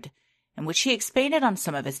Renewed, in which he expanded on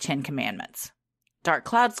some of his 10 commandments. Dark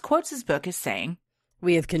Clouds quotes his book as saying,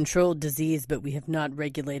 "We have controlled disease, but we have not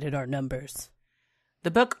regulated our numbers."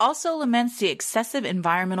 The book also laments the excessive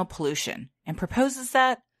environmental pollution and proposes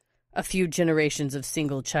that a few generations of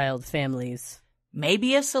single-child families may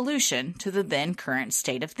be a solution to the then current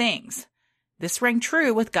state of things. This rang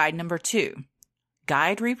true with Guide Number 2,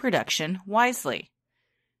 Guide Reproduction Wisely.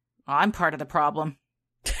 I'm part of the problem.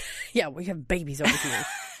 Yeah, we have babies over here.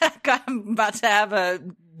 I'm about to have a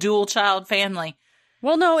dual-child family.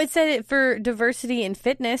 Well, no, it said it for diversity and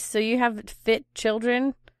fitness, so you have fit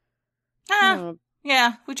children.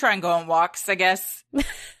 Yeah, we try and go on walks, I guess.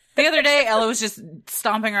 The other day, Ella was just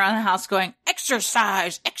stomping around the house going,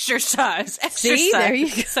 exercise, exercise, exercise. See, there you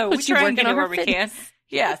go. So we try and get it where we can.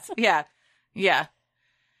 Yes, yeah.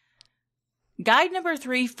 Guide Number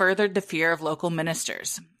 3 furthered the fear of local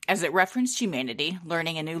ministers, as it referenced humanity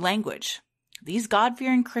learning a new language. These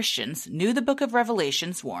God-fearing Christians knew the Book of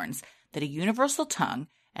Revelations warns that a universal tongue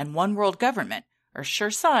and one world government are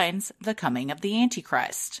sure signs of the coming of the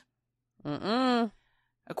Antichrist.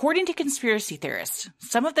 According to conspiracy theorists,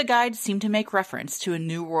 some of the guides seem to make reference to a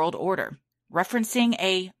new world order, referencing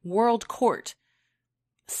a world court.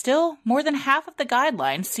 Still, more than half of the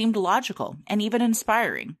guidelines seemed logical and even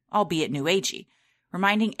inspiring, albeit new agey,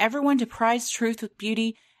 reminding everyone to prize truth with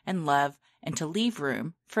beauty and love and to leave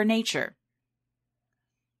room for nature.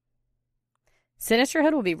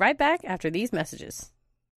 Sinisterhood will be right back after these messages.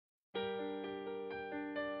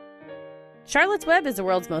 Charlotte's Web is the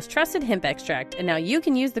world's most trusted hemp extract, and now you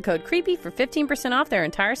can use the code CREEPY for 15% off their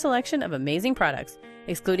entire selection of amazing products,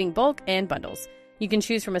 excluding bulk and bundles. You can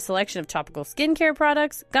choose from a selection of topical skincare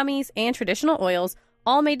products, gummies, and traditional oils,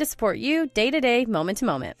 all made to support you day to day, moment to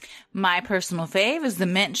moment. My personal fave is the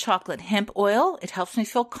mint chocolate hemp oil. It helps me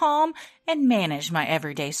feel calm and manage my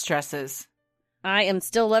everyday stresses. I am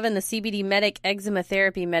still loving the CBD Medic Eczema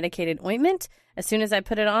Therapy Medicated Ointment. As soon as I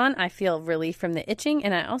put it on, I feel relief from the itching,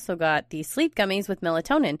 and I also got the sleep gummies with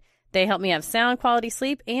melatonin. They help me have sound quality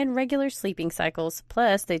sleep and regular sleeping cycles.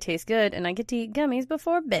 Plus, they taste good, and I get to eat gummies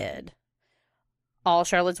before bed. All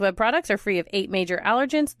Charlotte's Web products are free of 8 major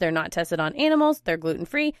allergens. They're not tested on animals, they're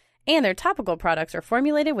gluten-free, and their topical products are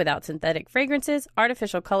formulated without synthetic fragrances,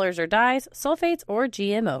 artificial colors or dyes, sulfates, or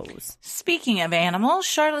GMOs. Speaking of animals,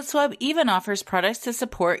 Charlotte's Web even offers products to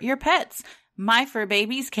support your pets. My fur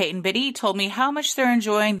babies, Kate and Biddy, told me how much they're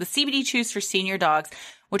enjoying the CBD Chews for senior dogs,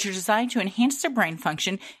 which are designed to enhance their brain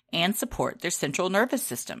function and support their central nervous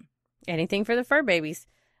system. Anything for the fur babies.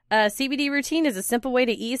 A CBD routine is a simple way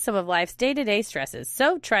to ease some of life's day-to-day stresses.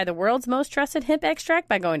 So try the world's most trusted hemp extract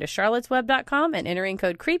by going to charlottesweb.com and entering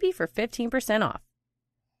code CREEPY for 15% off.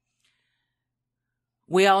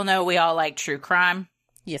 We all know we all like true crime.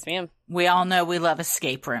 Yes, ma'am. We all know we love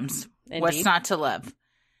escape rooms. Indeed. What's not to love?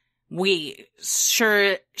 We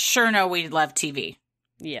sure know we love TV.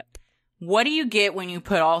 Yep. What do you get when you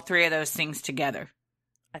put all three of those things together?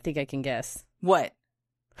 I think I can guess. What?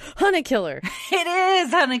 Hunted Killer. It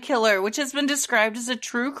is Hunted Killer, which has been described as a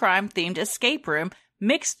true crime-themed escape room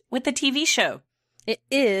mixed with the TV show. It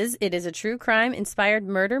is a true crime-inspired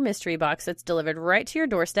murder mystery box that's delivered right to your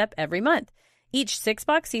doorstep every month. Each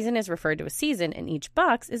 6-box season is referred to a season, and each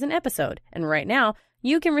box is an episode. And right now,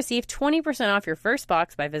 you can receive 20% off your first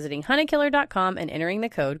box by visiting huntedkiller.com and entering the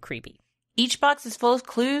code CREEPY. Each box is full of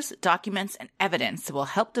clues, documents, and evidence that will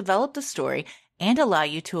help develop the story and allow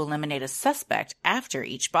you to eliminate a suspect after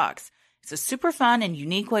each box. It's a super fun and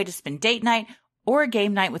unique way to spend date night or a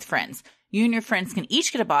game night with friends. You and your friends can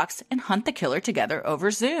each get a box and hunt the killer together over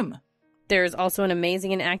Zoom. There's also an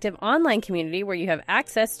amazing and active online community where you have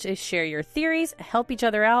access to share your theories, help each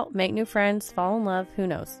other out, make new friends, fall in love, who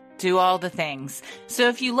knows. Do all the things. So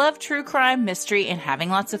if you love true crime, mystery, and having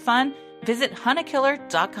lots of fun, visit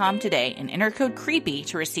huntedkiller.com today and enter code CREEPY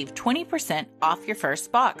to receive 20% off your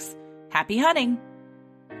first box. Happy hunting!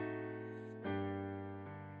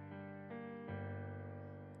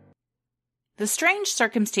 The strange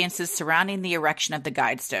circumstances surrounding the erection of the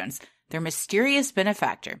Guidestones, their mysterious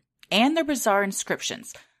benefactor, and their bizarre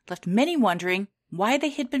inscriptions left many wondering why they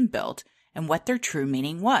had been built and what their true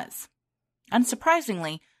meaning was.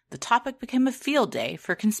 Unsurprisingly, the topic became a field day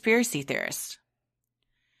for conspiracy theorists.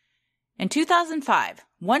 In 2005,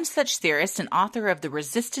 one such theorist and author of the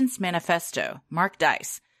Resistance Manifesto, Mark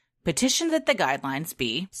Dice, petitioned that the guidelines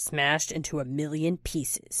be smashed into 1,000,000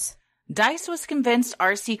 pieces. Dice was convinced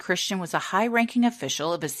R.C. Christian was a high-ranking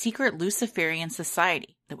official of a secret Luciferian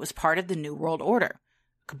society that was part of the New World Order,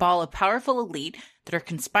 a cabal of powerful elite that are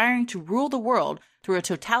conspiring to rule the world through a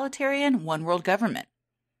totalitarian one-world government.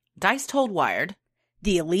 Dice told Wired,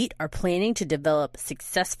 "The elite are planning to develop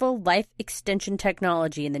successful life extension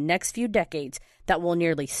technology in the next few decades that will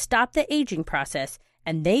nearly stop the aging process,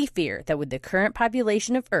 and they fear that with the current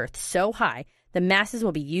population of Earth so high, the masses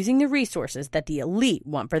will be using the resources that the elite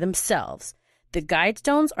want for themselves. The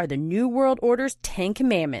Guidestones are the New World Order's 10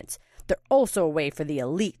 Commandments. They're also a way for the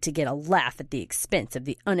elite to get a laugh at the expense of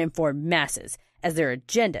the uninformed masses, as their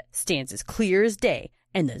agenda stands as clear as day,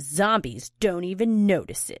 and the zombies don't even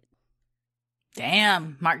notice it."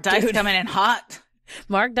 Damn, Mark Dice coming in hot.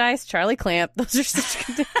 Mark Dice, Charlie Clamp. Those are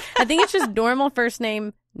such good. I think it's just normal first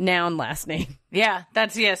name, noun, last name. Yeah,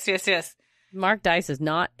 that's yes. Mark Dice is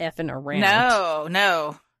not effing around.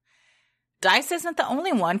 No. Dice isn't the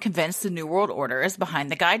only one convinced the New World Order is behind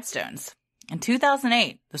the Guidestones. In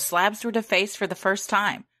 2008, the slabs were defaced for the first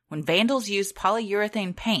time when vandals used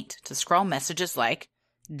polyurethane paint to scrawl messages like,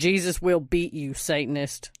 "Jesus will beat you,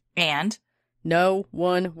 Satanist," and "No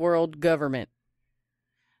one world government."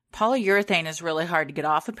 Polyurethane is really hard to get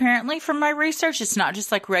off, apparently. From my research, it's not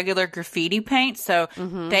just like regular graffiti paint, so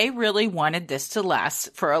they really wanted this to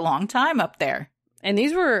last for a long time up there. And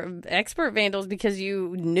these were expert vandals because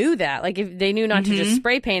you knew that. Like, if they knew not to just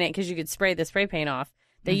spray paint it because you could spray the spray paint off.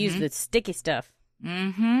 They used the sticky stuff.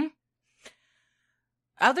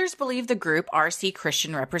 Others believe the group R.C.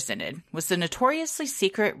 Christian represented was the notoriously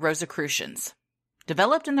secret Rosicrucians.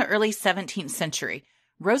 Developed in the early 17th century,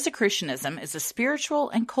 Rosicrucianism is a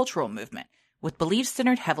spiritual and cultural movement with beliefs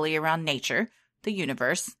centered heavily around nature, the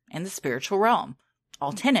universe, and the spiritual realm,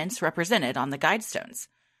 all tenets represented on the Guidestones.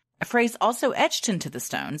 A phrase also etched into the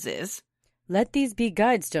stones is, "Let these be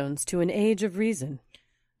Guidestones to an age of reason."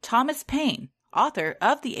 Thomas Paine, author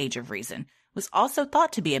of The Age of Reason, was also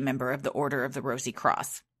thought to be a member of the Order of the Rosy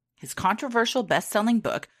Cross. His controversial best-selling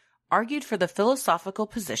book argued for the philosophical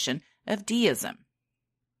position of deism.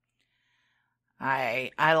 I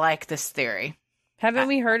like this theory. Haven't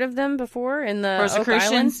we heard of them before in the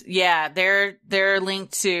Rosicrucians? Yeah, they're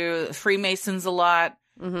linked to Freemasons a lot.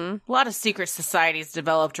 Mm-hmm. A lot of secret societies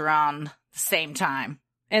developed around the same time.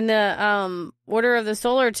 And the Order of the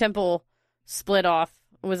Solar Temple split off.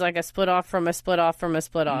 It was like a split off from a split off from a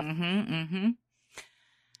split off.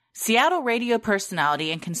 Seattle radio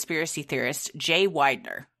personality and conspiracy theorist Jay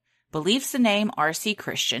Widener believes the name R.C.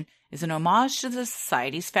 Christian is an homage to the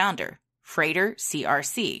society's founder, Frater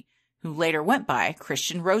C.R.C., who later went by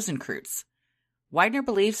Christian Rosenkreutz. Widener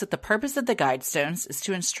believes that the purpose of the Guidestones is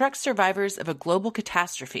to instruct survivors of a global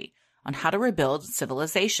catastrophe on how to rebuild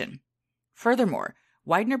civilization. Furthermore,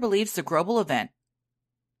 Widener believes the global event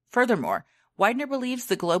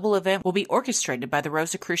will be orchestrated by the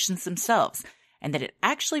Rosicrucians themselves, and that it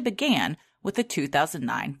actually began with the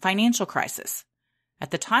 2009 financial crisis. At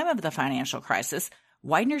the time of the financial crisis,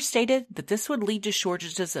 Widener stated that this would lead to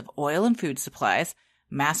shortages of oil and food supplies,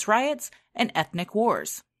 mass riots, and ethnic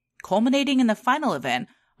wars, culminating in the final event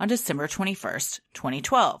on December 21st,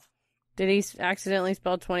 2012. Did he accidentally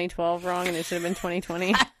spell 2012 wrong and it should have been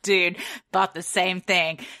 2020? Dude, thought the same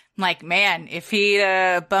thing. Like, man, if he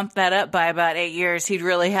bumped that up by about 8 years, he'd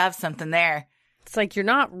really have something there. It's like, you're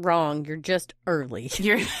not wrong, you're just early.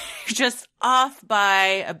 You're just off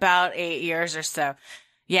by about 8 years or so.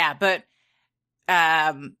 Yeah, but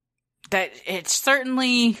that it's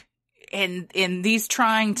certainly in these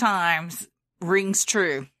trying times rings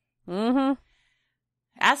true. Mm-hmm.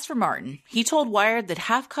 As for Martin, he told Wired that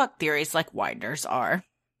half-cocked theories like Widener's are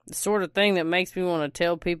the sort of thing that makes me want to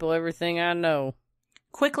tell people everything I know.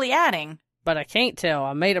 Quickly adding, but I can't tell.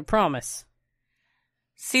 I made a promise.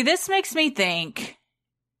 See, this makes me think,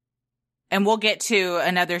 and we'll get to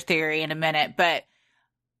another theory in a minute, but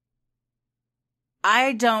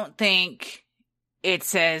I don't think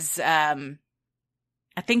it's as, I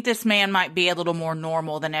think this man might be a little more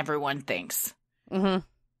normal than everyone thinks. Mm-hmm.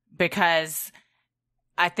 Because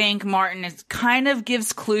I think Martin kind of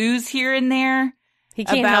gives clues here and there. He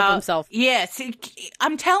can't help himself. Yes,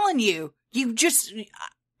 I'm telling you.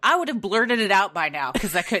 I would have blurted it out by now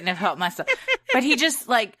because I couldn't have helped myself. But he just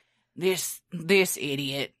like, this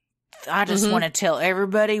idiot. I just want to tell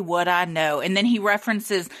everybody what I know. And then he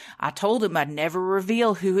references, I told him I'd never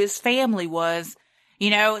reveal who his family was.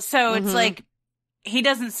 You know, so it's like, he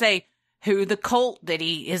doesn't say who the cult that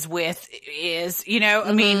he is with is, you know,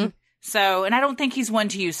 I mean, so, and I don't think he's one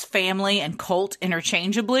to use family and cult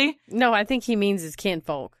interchangeably. No, I think he means his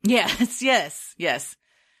kinfolk. Yes.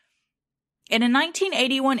 In a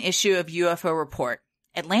 1981 issue of UFO Report,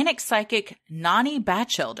 Atlantic psychic Nani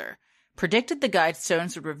Batchelder predicted the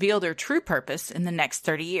Guidestones would reveal their true purpose in the next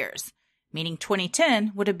 30 years, meaning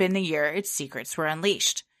 2010 would have been the year its secrets were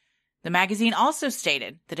unleashed. The magazine also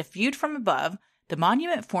stated that if viewed from above, the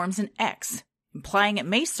monument forms an X, implying it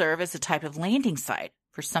may serve as a type of landing site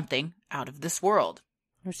for something out of this world.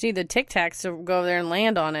 Or see the Tic Tacs to go over there and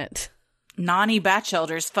land on it. Nani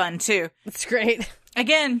Batchelder's fun, too. It's great.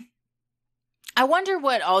 Again, I wonder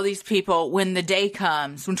what all these people, when the day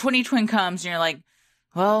comes, when 2020 comes, and you're like,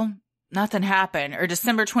 well, nothing happened. Or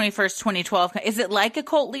December 21st, 2012. Is it like a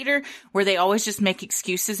cult leader where they always just make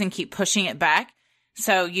excuses and keep pushing it back?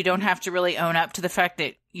 So you don't have to really own up to the fact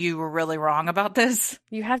that you were really wrong about this?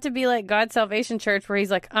 You have to be like God's Salvation Church where he's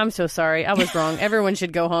like, I'm so sorry. I was wrong. Everyone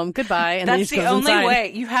should go home. Goodbye. And that's then he the only inside.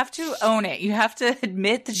 way. You have to own it. You have to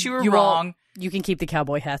admit that you were wrong. You can keep the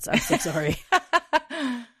cowboy hats. I'm so sorry.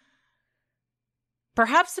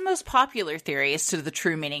 Perhaps the most popular theory as to the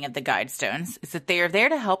true meaning of the Guidestones is that they are there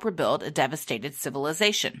to help rebuild a devastated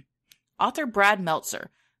civilization. Author Brad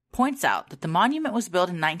Meltzer points out that the monument was built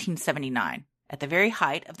in 1979, at the very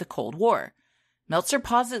height of the Cold War. Meltzer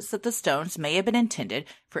posits that the stones may have been intended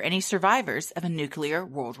for any survivors of a nuclear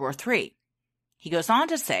World War III. He goes on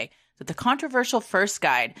to say that the controversial first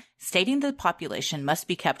guide stating the population must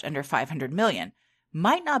be kept under 500 million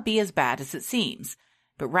might not be as bad as it seems,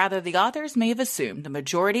 but rather the authors may have assumed the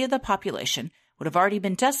majority of the population would have already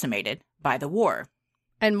been decimated by the war.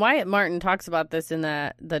 And Wyatt Martin talks about this in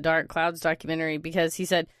the Dark Clouds documentary because he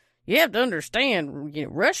said, you have to understand,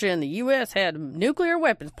 Russia and the U.S. had nuclear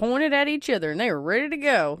weapons pointed at each other, and they were ready to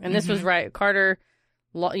go. And this was right. Carter,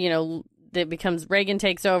 that becomes Reagan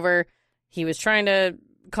takes over. He was trying to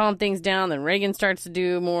calm things down. Then Reagan starts to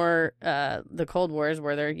do more the Cold Wars,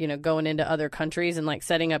 where they're going into other countries and like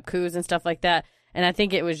setting up coups and stuff like that. And I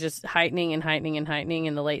think it was just heightening in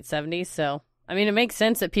the late 70s. So I mean, it makes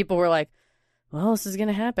sense that people were like, well, this is going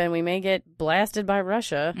to happen. We may get blasted by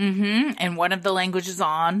Russia. Mm-hmm. And one of the languages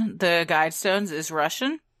on the Guidestones is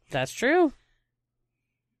Russian. That's true.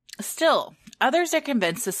 Still, others are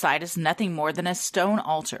convinced the site is nothing more than a stone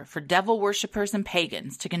altar for devil worshippers and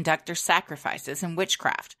pagans to conduct their sacrifices and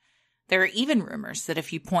witchcraft. There are even rumors that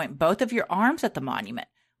if you point both of your arms at the monument,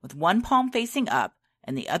 with one palm facing up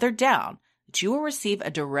and the other down, that you will receive a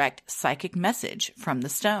direct psychic message from the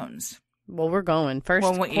stones. Well, we're going. First,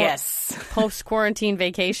 yes. Post-quarantine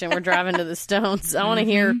vacation, we're driving to the Stones. I want to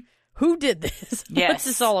hear, who did this? Yes. What's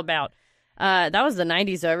this all about? That was the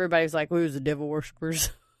 90s, so everybody was like, who's the devil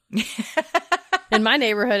worshippers? In my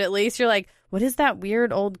neighborhood, at least, you're like, what is that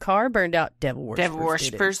weird old car burned out? Devil worshippers. Devil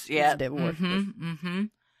worshippers, yeah. Devil worshippers. Mm-hmm.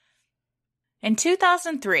 In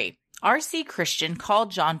 2003, R.C. Christian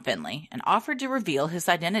called John Finley and offered to reveal his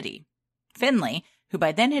identity. Finley, who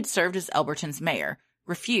by then had served as Elberton's mayor,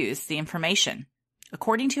 refused the information.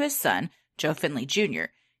 According to his son, Joe Finley Jr.,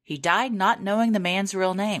 he died not knowing the man's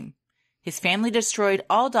real name. His family destroyed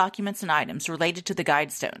all documents and items related to the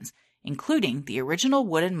Guidestones, including the original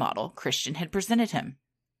wooden model Christian had presented him.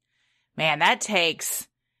 Man, that takes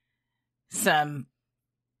some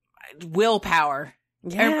willpower.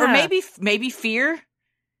 Yeah. Or maybe fear.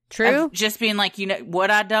 True. Of just being like, what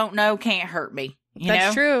I don't know can't hurt me.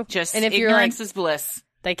 That's true. Just and if ignorance you're like, is bliss.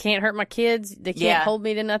 They can't hurt my kids. They can't hold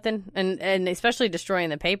me to nothing. And especially destroying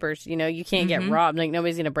the papers. You can't get robbed. Like,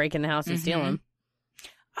 nobody's going to break in the house and steal them.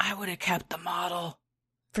 I would have kept the model.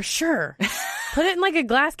 For sure. Put it in like a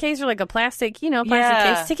glass case or like a plastic,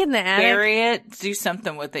 case. Stick it in the attic. Bury it. Do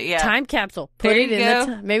something with it. Yeah. Time capsule. Put it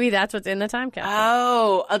in maybe that's what's in the time capsule.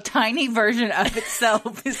 Oh, a tiny version of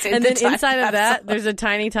itself is in and the then time inside capsule. of that, there's a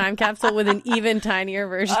tiny time capsule with an even tinier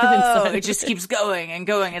version. Oh, inside it just keeps going and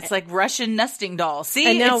going. It's like Russian nesting doll. See,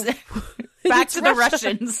 and now, back to the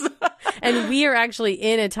Russians. And we are actually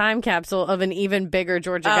in a time capsule of an even bigger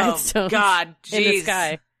Georgia Guidestones. Oh, God. Jeez. In the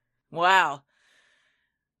sky. Wow.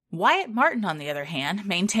 Wyatt Martin, on the other hand,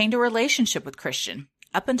 maintained a relationship with Christian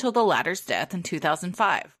up until the latter's death in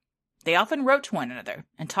 2005. They often wrote to one another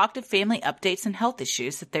and talked of family updates and health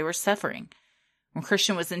issues that they were suffering. When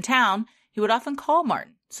Christian was in town, he would often call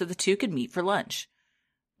Martin so the two could meet for lunch.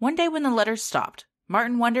 One day when the letters stopped,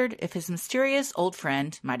 Martin wondered if his mysterious old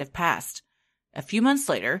friend might have passed. A few months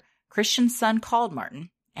later, Christian's son called Martin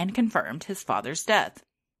and confirmed his father's death.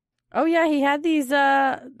 Oh, yeah, he had these,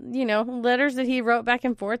 letters that he wrote back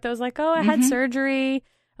and forth. That was like, oh, I had surgery.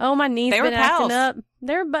 Oh, my knee's been acting up.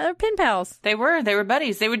 They're pen pals. They were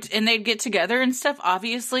buddies. They'd get together and stuff.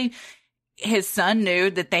 Obviously, his son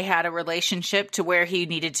knew that they had a relationship to where he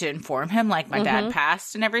needed to inform him, like my dad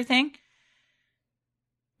passed and everything.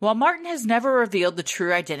 While Martin has never revealed the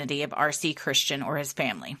true identity of R.C. Christian or his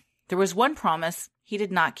family, there was one promise he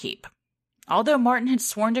did not keep. Although Martin had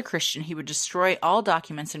sworn to Christian he would destroy all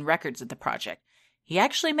documents and records of the project, he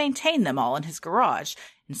actually maintained them all in his garage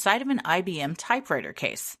inside of an IBM typewriter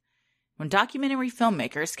case. When documentary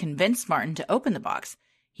filmmakers convinced Martin to open the box,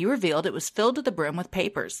 he revealed it was filled to the brim with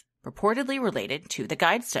papers, purportedly related to the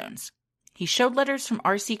Guidestones. He showed letters from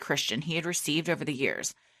R.C. Christian he had received over the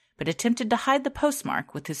years, but attempted to hide the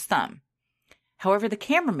postmark with his thumb. However, the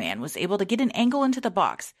cameraman was able to get an angle into the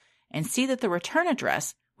box and see that the return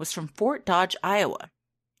address was from Fort Dodge, Iowa.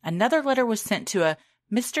 Another letter was sent to a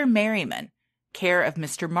Mr. Merriman, care of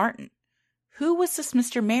Mr. Martin. Who was this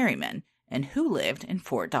Mr. Merriman, and who lived in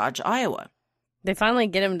Fort Dodge, Iowa? They finally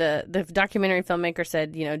get him to, the documentary filmmaker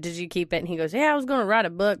said, did you keep it? And he goes, yeah, I was going to write a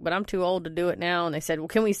book, but I'm too old to do it now. And they said, well,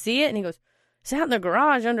 can we see it? And he goes, it's out in the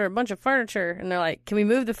garage under a bunch of furniture. And they're like, can we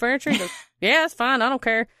move the furniture? He goes, yeah, it's fine. I don't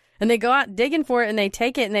care. And they go out digging for it, and they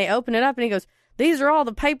take it, and they open it up, and he goes, these are all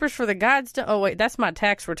the papers for the Guidestones. Oh, wait, that's my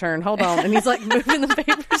tax return. Hold on. And he's like moving the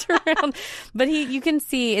papers around. But you can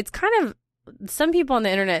see it's kind of, some people on the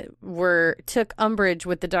internet took umbrage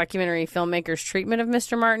with the documentary filmmaker's treatment of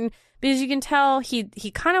Mr. Martin, because you can tell he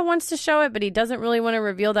kind of wants to show it, but he doesn't really want to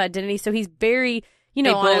reveal the identity. So he's very, they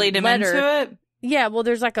bullied him into it. Yeah, well,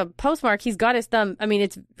 there's like a postmark. He's got his thumb. I mean,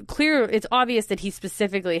 it's clear, it's obvious that he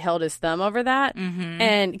specifically held his thumb over that. Mm-hmm.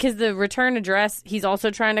 And because the return address, he's also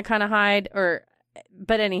trying to kind of hide,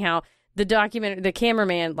 but anyhow, the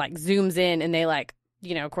cameraman like zooms in, and they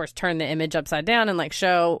of course turn the image upside down and like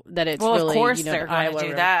show that it's really, of course they're going to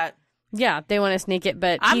do that. Yeah, they want to sneak it,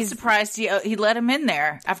 but I'm surprised he let him in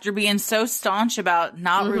there after being so staunch about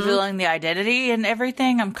not revealing the identity and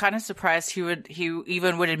everything. I'm kind of surprised he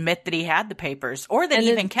even would admit that he had the papers or that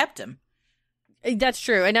he even kept them. That's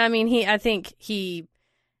true. And I mean, I think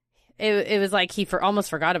it was like he almost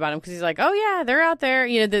forgot about him because he's like, oh yeah, they're out there.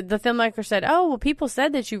 You know, the filmmaker said, oh, well, people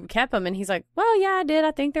said that you kept them. And he's like, well, yeah, I did.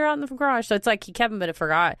 I think they're out in the garage. So it's like he kept them, but it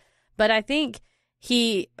forgot. But I think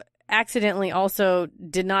he accidentally also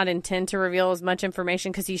did not intend to reveal as much information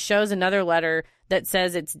because he shows another letter that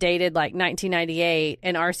says it's dated like 1998,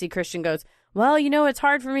 and R.C. Christian goes, well, you know, it's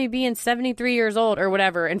hard for me being 73 years old or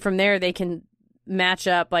whatever, and from there they can match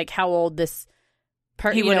up like how old this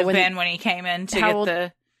he would have been when he came in to get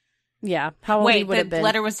the how old he would have been. The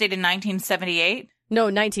letter was dated 1978. No,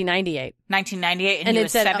 1998. 1998, and he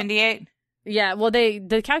was 78. Yeah, well,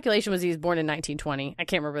 the calculation was he was born in 1920. I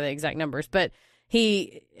can't remember the exact numbers, but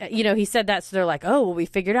he said that, so they're like, oh, well, we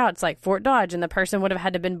figured out it's like Fort Dodge, and the person would have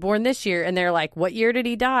had to have been born this year, and they're like, what year did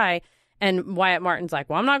he die? And Wyatt Martin's like,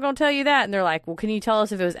 well, I'm not going to tell you that, and they're like, well, can you tell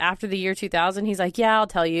us if it was after the year 2000? He's like, yeah, I'll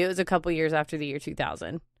tell you. It was a couple years after the year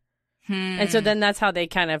 2000. And so then that's how they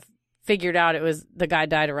kind of figured out the guy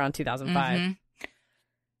died around 2005.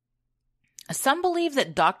 Some believe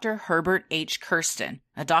that Dr. Herbert H. Kirsten,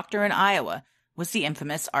 a doctor in Iowa, was the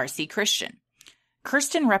infamous R.C. Christian.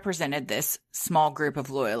 Kirsten represented this small group of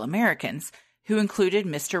loyal Americans who included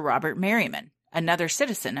Mr. Robert Merriman, another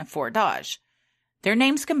citizen of Fort Dodge. Their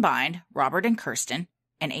names combined, Robert and Kirsten,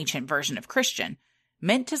 an ancient version of Christian,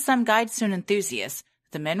 meant to some Guidestone enthusiasts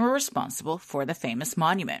that the men were responsible for the famous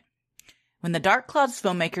monument. When the Dark Clouds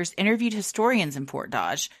filmmakers interviewed historians in Fort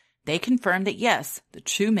Dodge, they confirmed that yes, the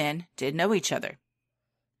two men did know each other.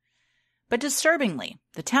 But disturbingly,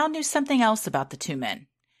 the town knew something else about the two men.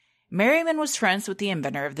 Merriman was friends with the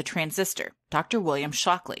inventor of the transistor, Dr. William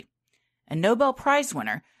Shockley. A Nobel Prize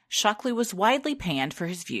winner, Shockley was widely panned for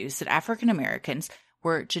his views that African Americans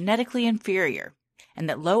were genetically inferior and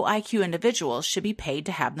that low IQ individuals should be paid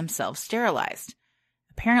to have themselves sterilized.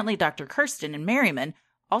 Apparently, Dr. Kirsten and Merriman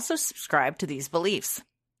also subscribed to these beliefs.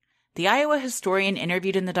 The Iowa historian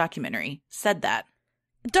interviewed in the documentary said that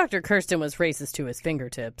Dr. Kirsten was racist to his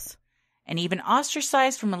fingertips, and even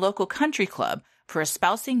ostracized from a local country club for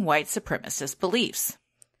espousing white supremacist beliefs.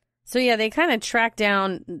 So yeah, they kind of track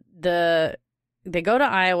down they go to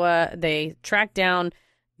Iowa, they track down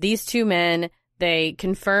these two men, they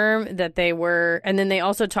confirm that they were, and then they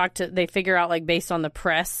also they figure out, like, based on the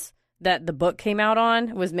press that the book came out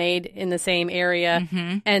on was made in the same area,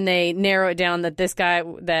 and they narrow it down that this guy,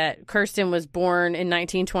 that Kirsten was born in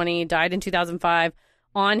 1920, died in 2005.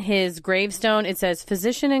 On his gravestone, it says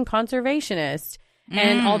physician and conservationist.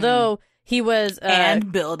 And although he was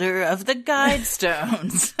and builder of the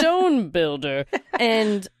Guidestones. Stone builder.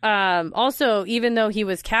 And also, even though he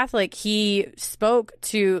was Catholic, he spoke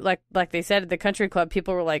to, like they said at the country club,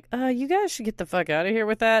 people were like, you guys should get the fuck out of here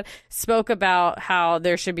with that. Spoke about how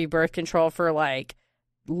there should be birth control for, like,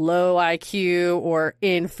 low IQ or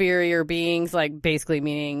inferior beings, like, basically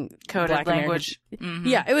meaning coded Black language.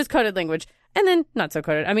 Yeah, it was coded language. And then, not so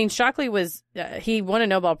coded. I mean, Shockley was, he won a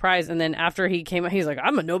Nobel Prize, and then after he came out, he's like,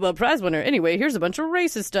 I'm a Nobel Prize winner. Anyway, here's a bunch of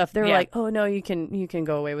racist stuff. They were like, oh, no, you can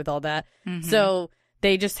go away with all that. So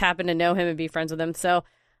they just happen to know him and be friends with him. So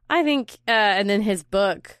I think, and then his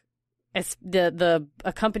book, the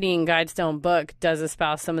accompanying Guidestone book does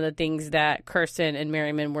espouse some of the things that Kirsten and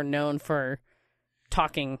Merriman were known for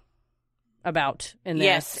talking about in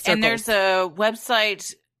their circles. And there's a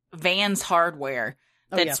website, Vans Hardware,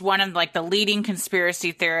 that's one of, like, the leading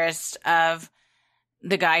conspiracy theorists of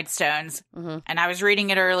the Guidestones. And I was reading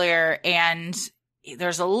it earlier, and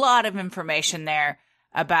there's a lot of information there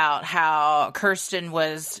about how Kirsten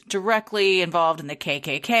was directly involved in the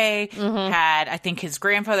KKK, had, I think, his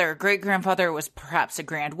grandfather or great-grandfather was perhaps a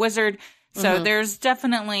grand wizard. So there's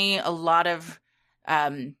definitely a lot of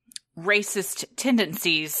racist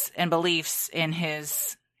tendencies and beliefs in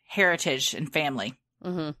his heritage and family.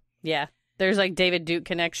 Yeah. There's, like, David Duke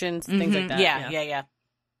connections, things like that. Yeah.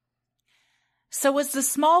 So was the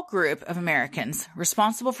small group of Americans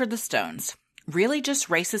responsible for the Stones really just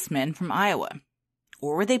racist men from Iowa?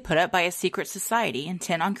 Or were they put up by a secret society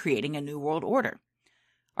intent on creating a new world order?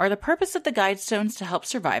 Are the purpose of the Guidestones to help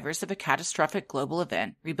survivors of a catastrophic global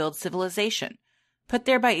event rebuild civilization, put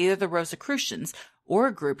there by either the Rosicrucians or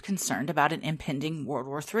a group concerned about an impending World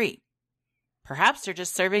War III? Perhaps they're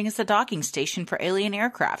just serving as a docking station for alien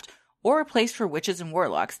aircraft, or a place for witches and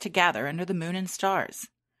warlocks to gather under the moon and stars.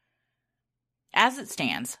 As it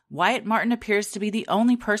stands, Wyatt Martin appears to be the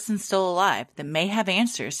only person still alive that may have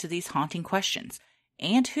answers to these haunting questions,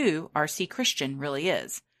 and who R.C. Christian really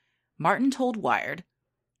is. Martin told Wired,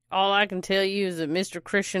 All I can tell you is that Mr.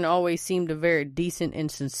 Christian always seemed a very decent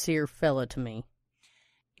and sincere fella to me.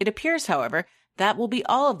 It appears, however, that will be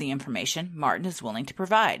all of the information Martin is willing to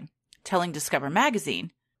provide, telling Discover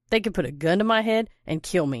magazine, "They could put a gun to my head and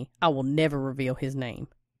kill me. I will never reveal his name."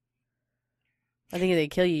 I think if they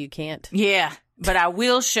kill you, you can't. Yeah, but I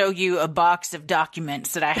will show you a box of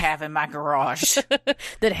documents that I have in my garage.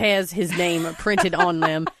 That has his name printed on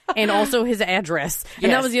them and also his address. Yes.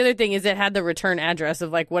 And that was the other thing, is it had the return address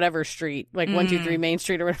of like whatever street, like 123 Main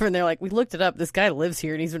Street or whatever. And they're like, "We looked it up. This guy lives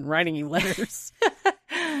here and he's been writing you letters."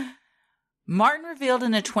 Martin revealed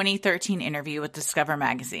in a 2013 interview with Discover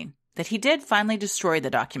magazine that he did finally destroy the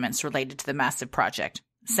documents related to the massive project,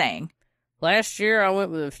 saying, "Last year, I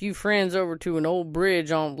went with a few friends over to an old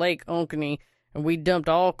bridge on Lake Onkney, and we dumped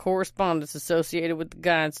all correspondence associated with the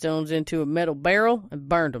Guidestones into a metal barrel and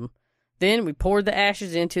burned them. Then we poured the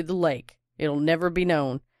ashes into the lake. It'll never be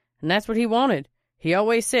known." And that's what he wanted. He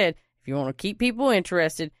always said, if you want to keep people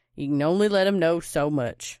interested, you can only let them know so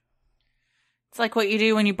much. It's like what you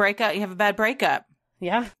do when you break up. You have a bad breakup.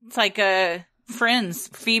 Yeah. It's like Friends,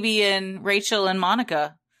 Phoebe and Rachel and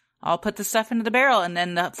Monica. I'll put the stuff into the barrel, and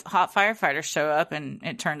then the hot firefighters show up, and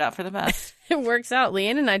it turned out for the best. It works out.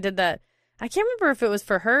 Leanne and I did that. I can't remember if it was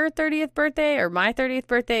for her 30th birthday or my 30th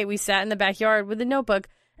birthday. We sat in the backyard with a notebook,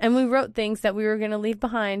 and we wrote things that we were going to leave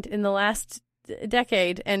behind in the last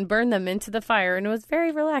decade and burn them into the fire, and it was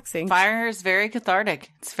very relaxing. Fire is very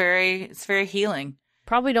cathartic. It's very healing.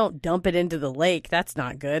 Probably don't dump it into the lake. That's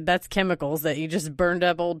not good. That's chemicals that you just burned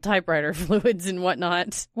up old typewriter fluids and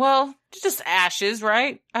whatnot. Well, just ashes,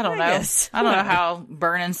 right? I don't know. I don't know how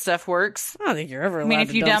burning stuff works. I don't think you're ever allowed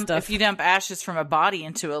to dump stuff. If you dump ashes from a body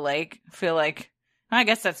into a lake, I feel like, I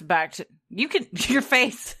guess that's back to, your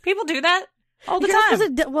face. People do that all the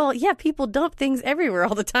time. Well, yeah, people dump things everywhere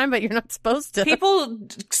all the time, but you're not supposed to. People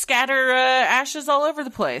scatter ashes all over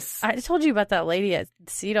the place. I told you about that lady at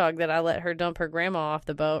Sea Dog that I let her dump her grandma off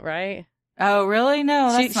the boat, right? Oh, really?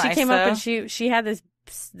 No, that's she nice, came though. up and she had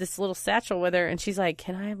this little satchel with her, and she's like,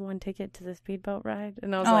 "Can I have one ticket to the speedboat ride?"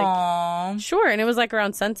 And I was like, "Sure." And it was like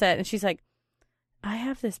around sunset, and she's like, "I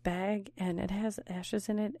have this bag and it has ashes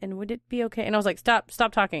in it, and would it be okay?" And I was like, stop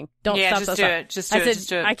talking. Don't stop. Do it. Just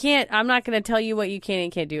do it. I can't, I'm not going to tell you what you can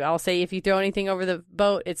and can't do. I'll say if you throw anything over the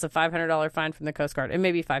boat, it's a $500 fine from the Coast Guard. It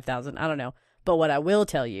may be $5,000. I don't know. But what I will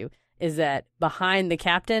tell you is that behind the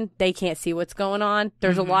captain, they can't see what's going on.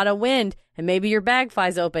 There's a lot of wind, and maybe your bag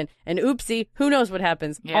flies open, and oopsie, who knows what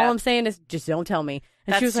happens. Yeah. All I'm saying is just don't tell me.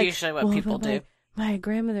 And that's she was like, usually what people do. My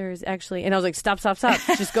grandmother is actually, and I was like, stop.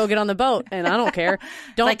 Just go get on the boat, and I don't care.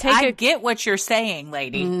 Don't like, take I get what you're saying,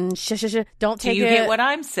 lady. Shush. Don't take Do you get what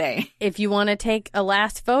I'm saying? If you want to take a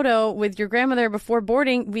last photo with your grandmother before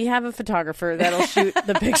boarding, we have a photographer that'll shoot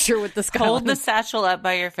the picture with the skyline. Hold the satchel up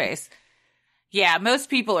by your face. Yeah, most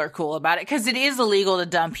people are cool about it, because it is illegal to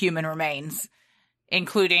dump human remains,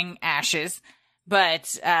 including ashes.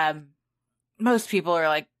 But most people are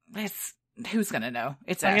like, who's gonna know?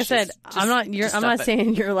 It's like ashes. I said, I'm not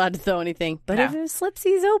saying you're allowed to throw anything, but if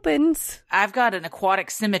Slipsies opens, I've got an aquatic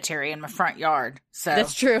cemetery in my front yard, so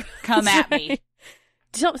that's true. Come at me.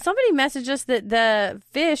 Somebody messaged us that the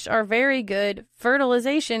fish are very good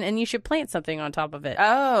fertilization, and you should plant something on top of it.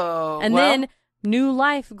 Oh, and then new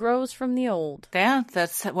life grows from the old. Yeah,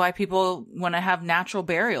 that's why people want to have natural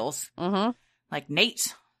burials. Like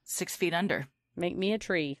Nate, 6 feet under. Make me a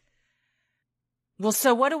tree. Well,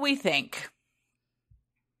 so what do we think?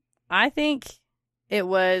 I think it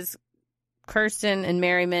was Kirsten and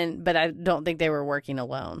Merriman, but I don't think they were working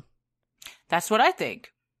alone. That's what I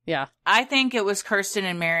think. Yeah. I think it was Kirsten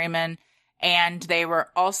and Merriman, and they were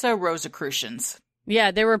also Rosicrucians.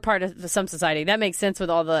 Yeah, they were part of some society. That makes sense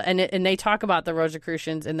with all the... And they talk about the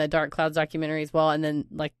Rosicrucians in the Dark Clouds documentary as well, and then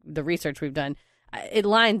like the research we've done. It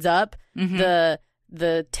lines up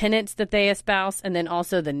the tenets that they espouse, and then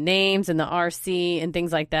also the names and the RC and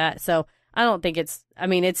things like that. So I don't think it's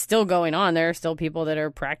still going on. There are still people that are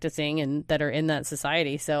practicing and that are in that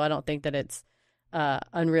society. So I don't think that it's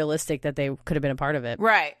unrealistic that they could have been a part of it.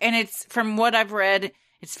 Right. And it's, from what I've read,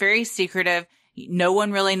 it's very secretive. No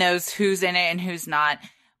one really knows who's in it and who's not.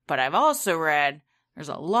 But I've also read there's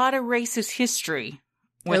a lot of racist history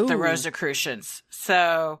with the Rosicrucians.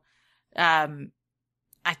 So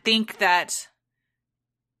I think that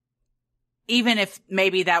even if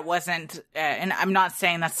maybe that wasn't, and I'm not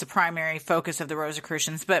saying that's the primary focus of the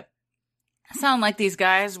Rosicrucians, but it sounded like these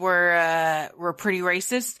guys were pretty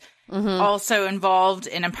racist, also involved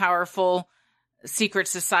in a powerful secret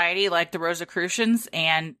society like the Rosicrucians,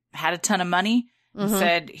 and had a ton of money, and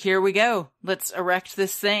said, here we go, let's erect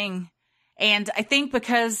this thing. And I think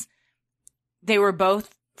because they were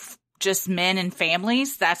both just men and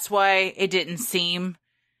families. That's why it didn't seem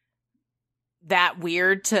that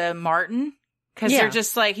weird to Martin. Because they're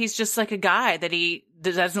just like, he's just like a guy that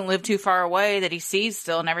doesn't live too far away, that he sees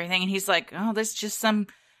still and everything. And he's like, oh, this is just some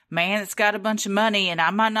man that's got a bunch of money, and I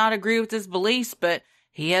might not agree with his beliefs, but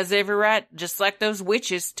he has every right, just like those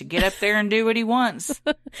witches, to get up there and do what he wants.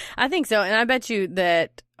 I think so. And I bet you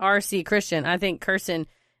that R.C. Christian, I think Kirsten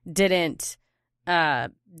didn't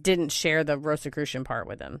share the Rosicrucian part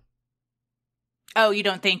with him. Oh, you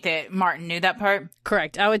don't think that Martin knew that part?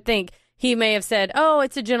 Correct. I would think he may have said, oh,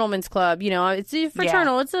 it's a gentleman's club, it's a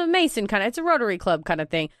fraternal, it's a Mason kind of, it's a Rotary Club kind of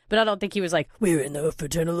thing. But I don't think he was like, we're in the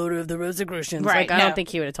Fraternal Order of the Rosicrucians. Right, I don't think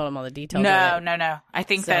he would have told him all the details. No. I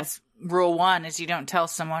think that's rule 1, is you don't tell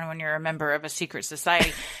someone when you're a member of a secret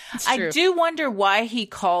society. I do wonder why he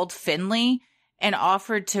called Finley and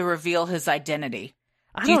offered to reveal his identity.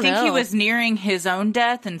 Do you think he was nearing his own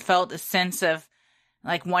death and felt a sense of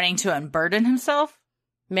like wanting to unburden himself?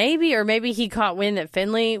 Maybe, or maybe he caught wind that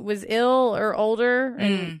Finley was ill or older,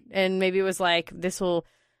 and maybe it was like, this will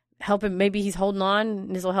help him. Maybe he's holding on,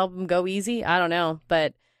 and this will help him go easy. I don't know,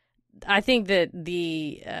 but I think that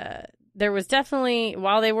there was definitely,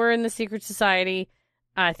 while they were in the secret society,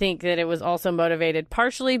 I think that it was also motivated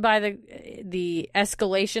partially by the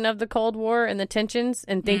escalation of the Cold War and the tensions,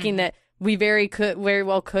 and thinking that we very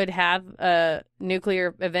well could have a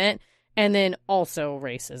nuclear event, and then also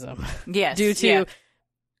racism. Yes, due to.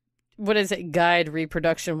 What is it? Guide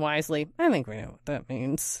reproduction wisely. I think we know what that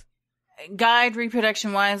means. Guide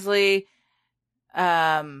reproduction wisely.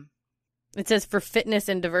 It says for fitness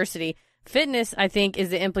and diversity. Fitness, I think, is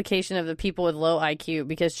the implication of the people with low IQ,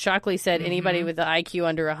 because Shockley said anybody with the IQ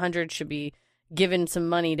under 100 should be given some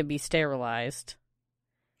money to be sterilized,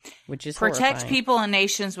 which is protect horrifying. People and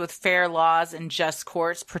nations with fair laws and just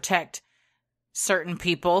courts. Protect certain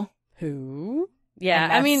people. Who? Yeah,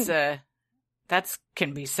 that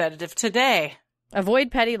can be said of today. Avoid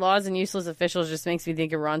petty laws and useless officials just makes me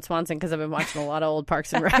think of Ron Swanson, because I've been watching a lot of old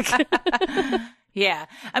Parks and Rec. Yeah.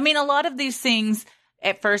 I mean, a lot of these things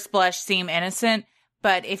at first blush seem innocent,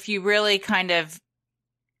 but if you really kind of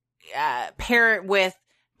pair it with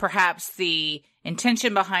perhaps the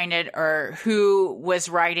intention behind it, or who was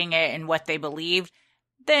writing it and what they believed,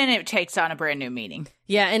 then it takes on a brand new meaning.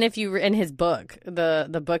 Yeah, and if you, in his book,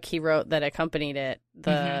 the book he wrote that accompanied it,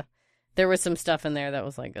 there was some stuff in there that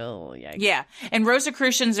was like, oh, yikes. Yeah. And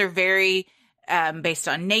Rosicrucians are very based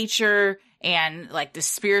on nature and like the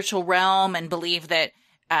spiritual realm, and believe that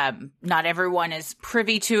not everyone is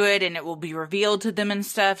privy to it and it will be revealed to them and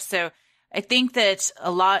stuff. So I think that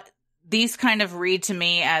these kind of read to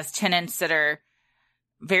me as tenets that are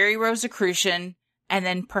very Rosicrucian, and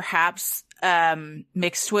then perhaps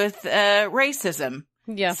mixed with racism.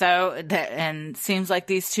 Yeah. So and seems like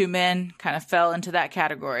these two men kind of fell into that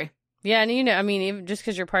category. Yeah, and I mean, even just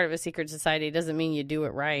because you're part of a secret society doesn't mean you do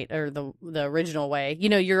it right, or the original way.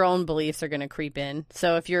 Your own beliefs are going to creep in.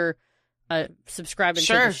 So if you're subscribing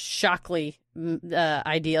to the Shockley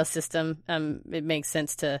idea system, it makes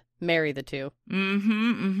sense to marry the two.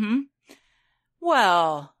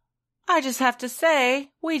 Well, I just have to say,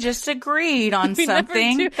 we just agreed on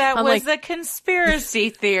something that was a conspiracy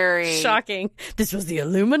theory. Shocking. This was the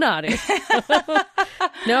Illuminati.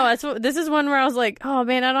 No, this is one where I was like, oh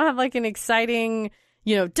man, I don't have like an exciting,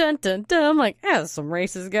 dun dun dun. I'm like, some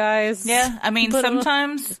racist guys. Yeah, I mean,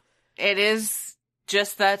 sometimes it is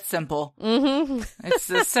just that simple. It's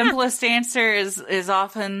the simplest answer is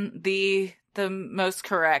often the most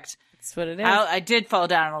correct. That's what it is. I did fall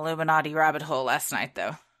down an Illuminati rabbit hole last night,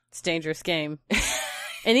 though. It's a dangerous game.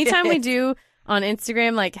 Anytime we do on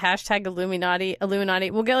Instagram, like hashtag Illuminati,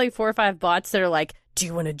 we'll get like 4 or 5 bots that are like, do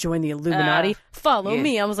you want to join the Illuminati? Follow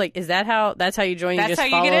me. I was like, that's how you join? That's you just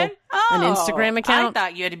how you get in? An Instagram account? I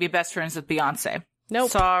thought you had to be best friends with Beyonce. Nope.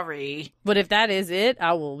 Sorry. But if that is it,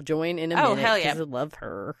 I will join in a minute. Oh, hell yeah. Because I love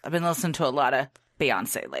her. I've been listening to a lot of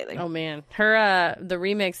Beyonce lately. Oh, man. Her, the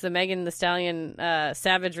remix, the Megan Thee Stallion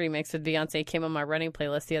Savage remix with Beyonce came on my running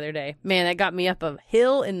playlist the other day. Man, that got me up a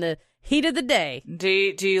hill in the heat of the day. Do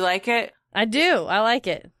you like it? I do. I like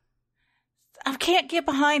it. I can't get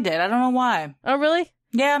behind it. I don't know why. Oh, really?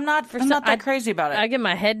 Yeah, I'm not that crazy about it. I get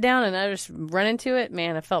my head down and I just run into it.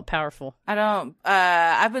 Man, I felt powerful. I don't,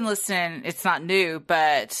 I've been listening, it's not new,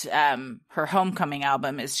 but her Homecoming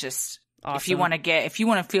album is just awesome. If you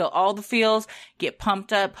want to feel all the feels, get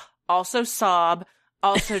pumped up, also sob,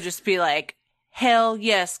 also just be like, hell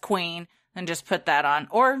yes, queen, and just put that on.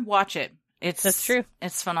 Or watch it. That's true.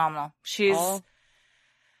 It's phenomenal. She's all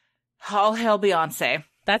hail Beyonce.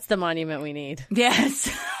 That's the monument we need.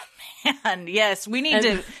 Yes. Man, yes. We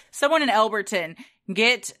need someone in Elberton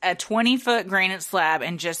Get a 20-foot granite slab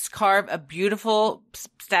and just carve a beautiful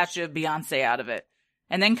statue of Beyonce out of it.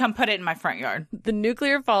 And then come put it in my front yard. The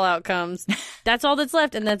nuclear fallout comes. That's all that's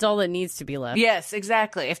left, and that's all that needs to be left. Yes,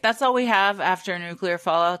 exactly. If that's all we have after nuclear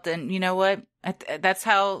fallout, then you know what? That's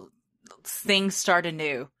how things start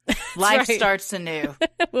anew. Life starts anew.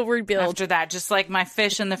 We'll rebuild. After that, just like my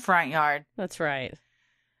fish in the front yard. That's right.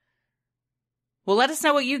 Well, let us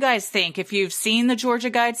know what you guys think. If you've seen the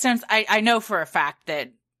Georgia Guidestones, I know for a fact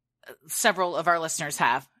that several of our listeners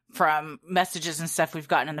have, from messages and stuff we've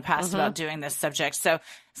gotten in the past about doing this subject. So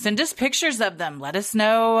send us pictures of them. Let us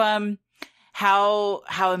know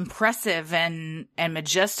how impressive and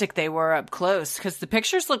majestic they were up close, because the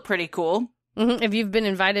pictures look pretty cool. If you've been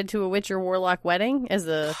invited to a witch or warlock wedding as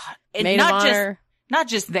a maid of honor. Not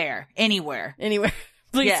just there, anywhere.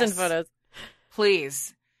 Please send photos.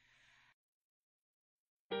 Please.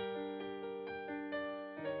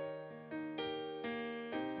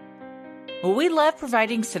 Well, we love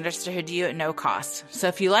providing Sinisterhood to you at no cost. So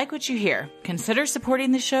if you like what you hear, consider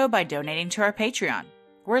supporting the show by donating to our Patreon.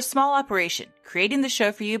 We're a small operation, creating the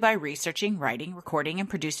show for you by researching, writing, recording, and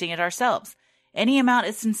producing it ourselves. Any amount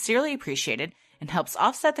is sincerely appreciated and helps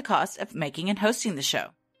offset the cost of making and hosting the show.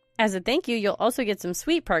 As a thank you, you'll also get some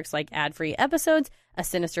sweet perks like ad-free episodes, a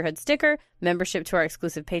Sinisterhood sticker, membership to our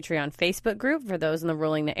exclusive Patreon Facebook group for those in the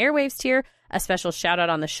Ruling the Airwaves tier, a special shout-out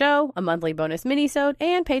on the show, a monthly bonus mini-sode,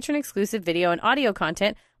 and patron-exclusive video and audio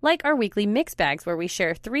content like our weekly mix bags where we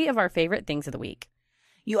share 3 of our favorite things of the week.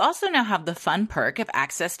 You also now have the fun perk of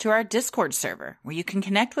access to our Discord server, where you can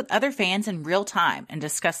connect with other fans in real time and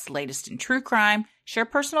discuss the latest in true crime, share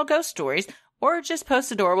personal ghost stories, or just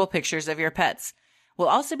post adorable pictures of your pets. We'll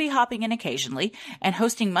also be hopping in occasionally and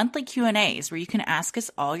hosting monthly Q&As where you can ask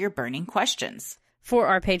us all your burning questions. For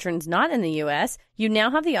our patrons not in the U.S., you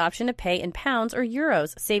now have the option to pay in pounds or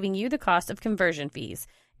euros, saving you the cost of conversion fees.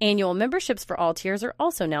 Annual memberships for all tiers are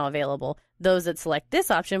also now available. Those that select this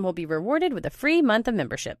option will be rewarded with a free month of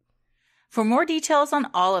membership. For more details on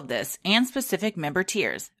all of this and specific member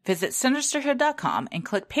tiers, visit Sinisterhood.com and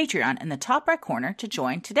click Patreon in the top right corner to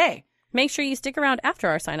join today. Make sure you stick around after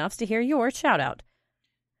our sign-offs to hear your shout-out.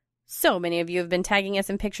 So many of you have been tagging us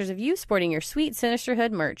in pictures of you sporting your sweet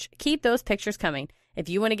Sinisterhood merch. Keep those pictures coming. If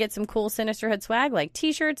you want to get some cool Sinisterhood swag like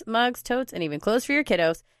t-shirts, mugs, totes, and even clothes for your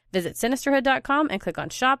kiddos, visit Sinisterhood.com and click on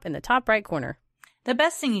Shop in the top right corner. The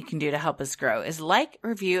best thing you can do to help us grow is like,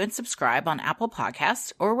 review, and subscribe on Apple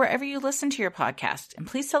Podcasts or wherever you listen to your podcast. And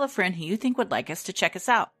please tell a friend who you think would like us to check us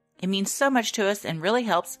out. It means so much to us and really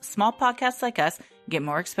helps small podcasts like us get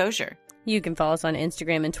more exposure. You can follow us on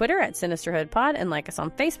Instagram and Twitter at SinisterhoodPod and like us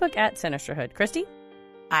on Facebook at Sinisterhood. Christy?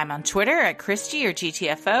 I'm on Twitter at Christy or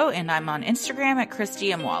GTFO, and I'm on Instagram at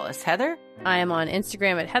Christy M. Wallace. Heather? I am on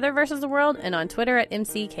Instagram at Heather vs. the World and on Twitter at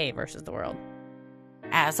MCK vs. the World.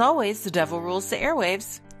 As always, the devil rules the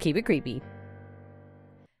airwaves. Keep it creepy.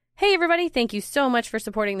 Hey everybody, thank you so much for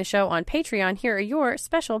supporting the show on Patreon. Here are your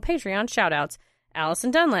special Patreon shoutouts.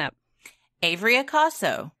 Allison Dunlap. Avery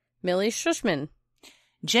Acaso. Millie Shushman.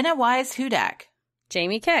 Jenna Wise Hudak.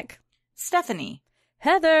 Jamie Keck. Stephanie.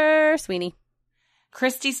 Heather Sweeney.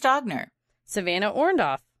 Christy Stogner. Savannah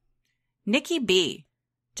Orndorff. Nikki B.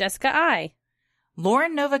 Jessica I.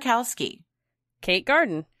 Lauren Novakowski. Kate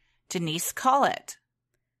Garden. Denise Collett.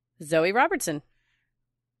 Zoe Robertson.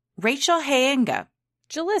 Rachel Hayenga.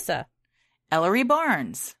 Jalissa. Ellery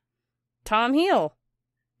Barnes. Tom Heel.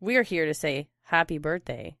 We're here to say happy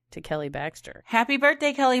birthday to Kelly Baxter. Happy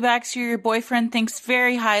birthday, Kelly Baxter. Your boyfriend thinks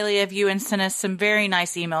very highly of you and sent us some very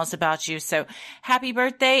nice emails about you. So happy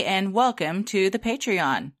birthday and welcome to the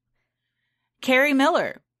Patreon. Carrie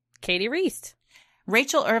Miller. Katie Reist.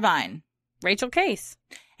 Rachel Irvine. Rachel Case.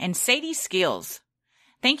 And Sadie Skills.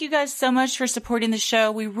 Thank you guys so much for supporting the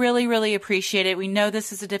show. We really, really appreciate it. We know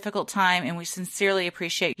this is a difficult time and we sincerely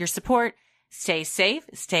appreciate your support. Stay safe,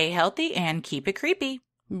 stay healthy, and keep it creepy.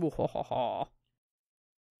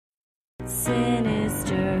 Sinister.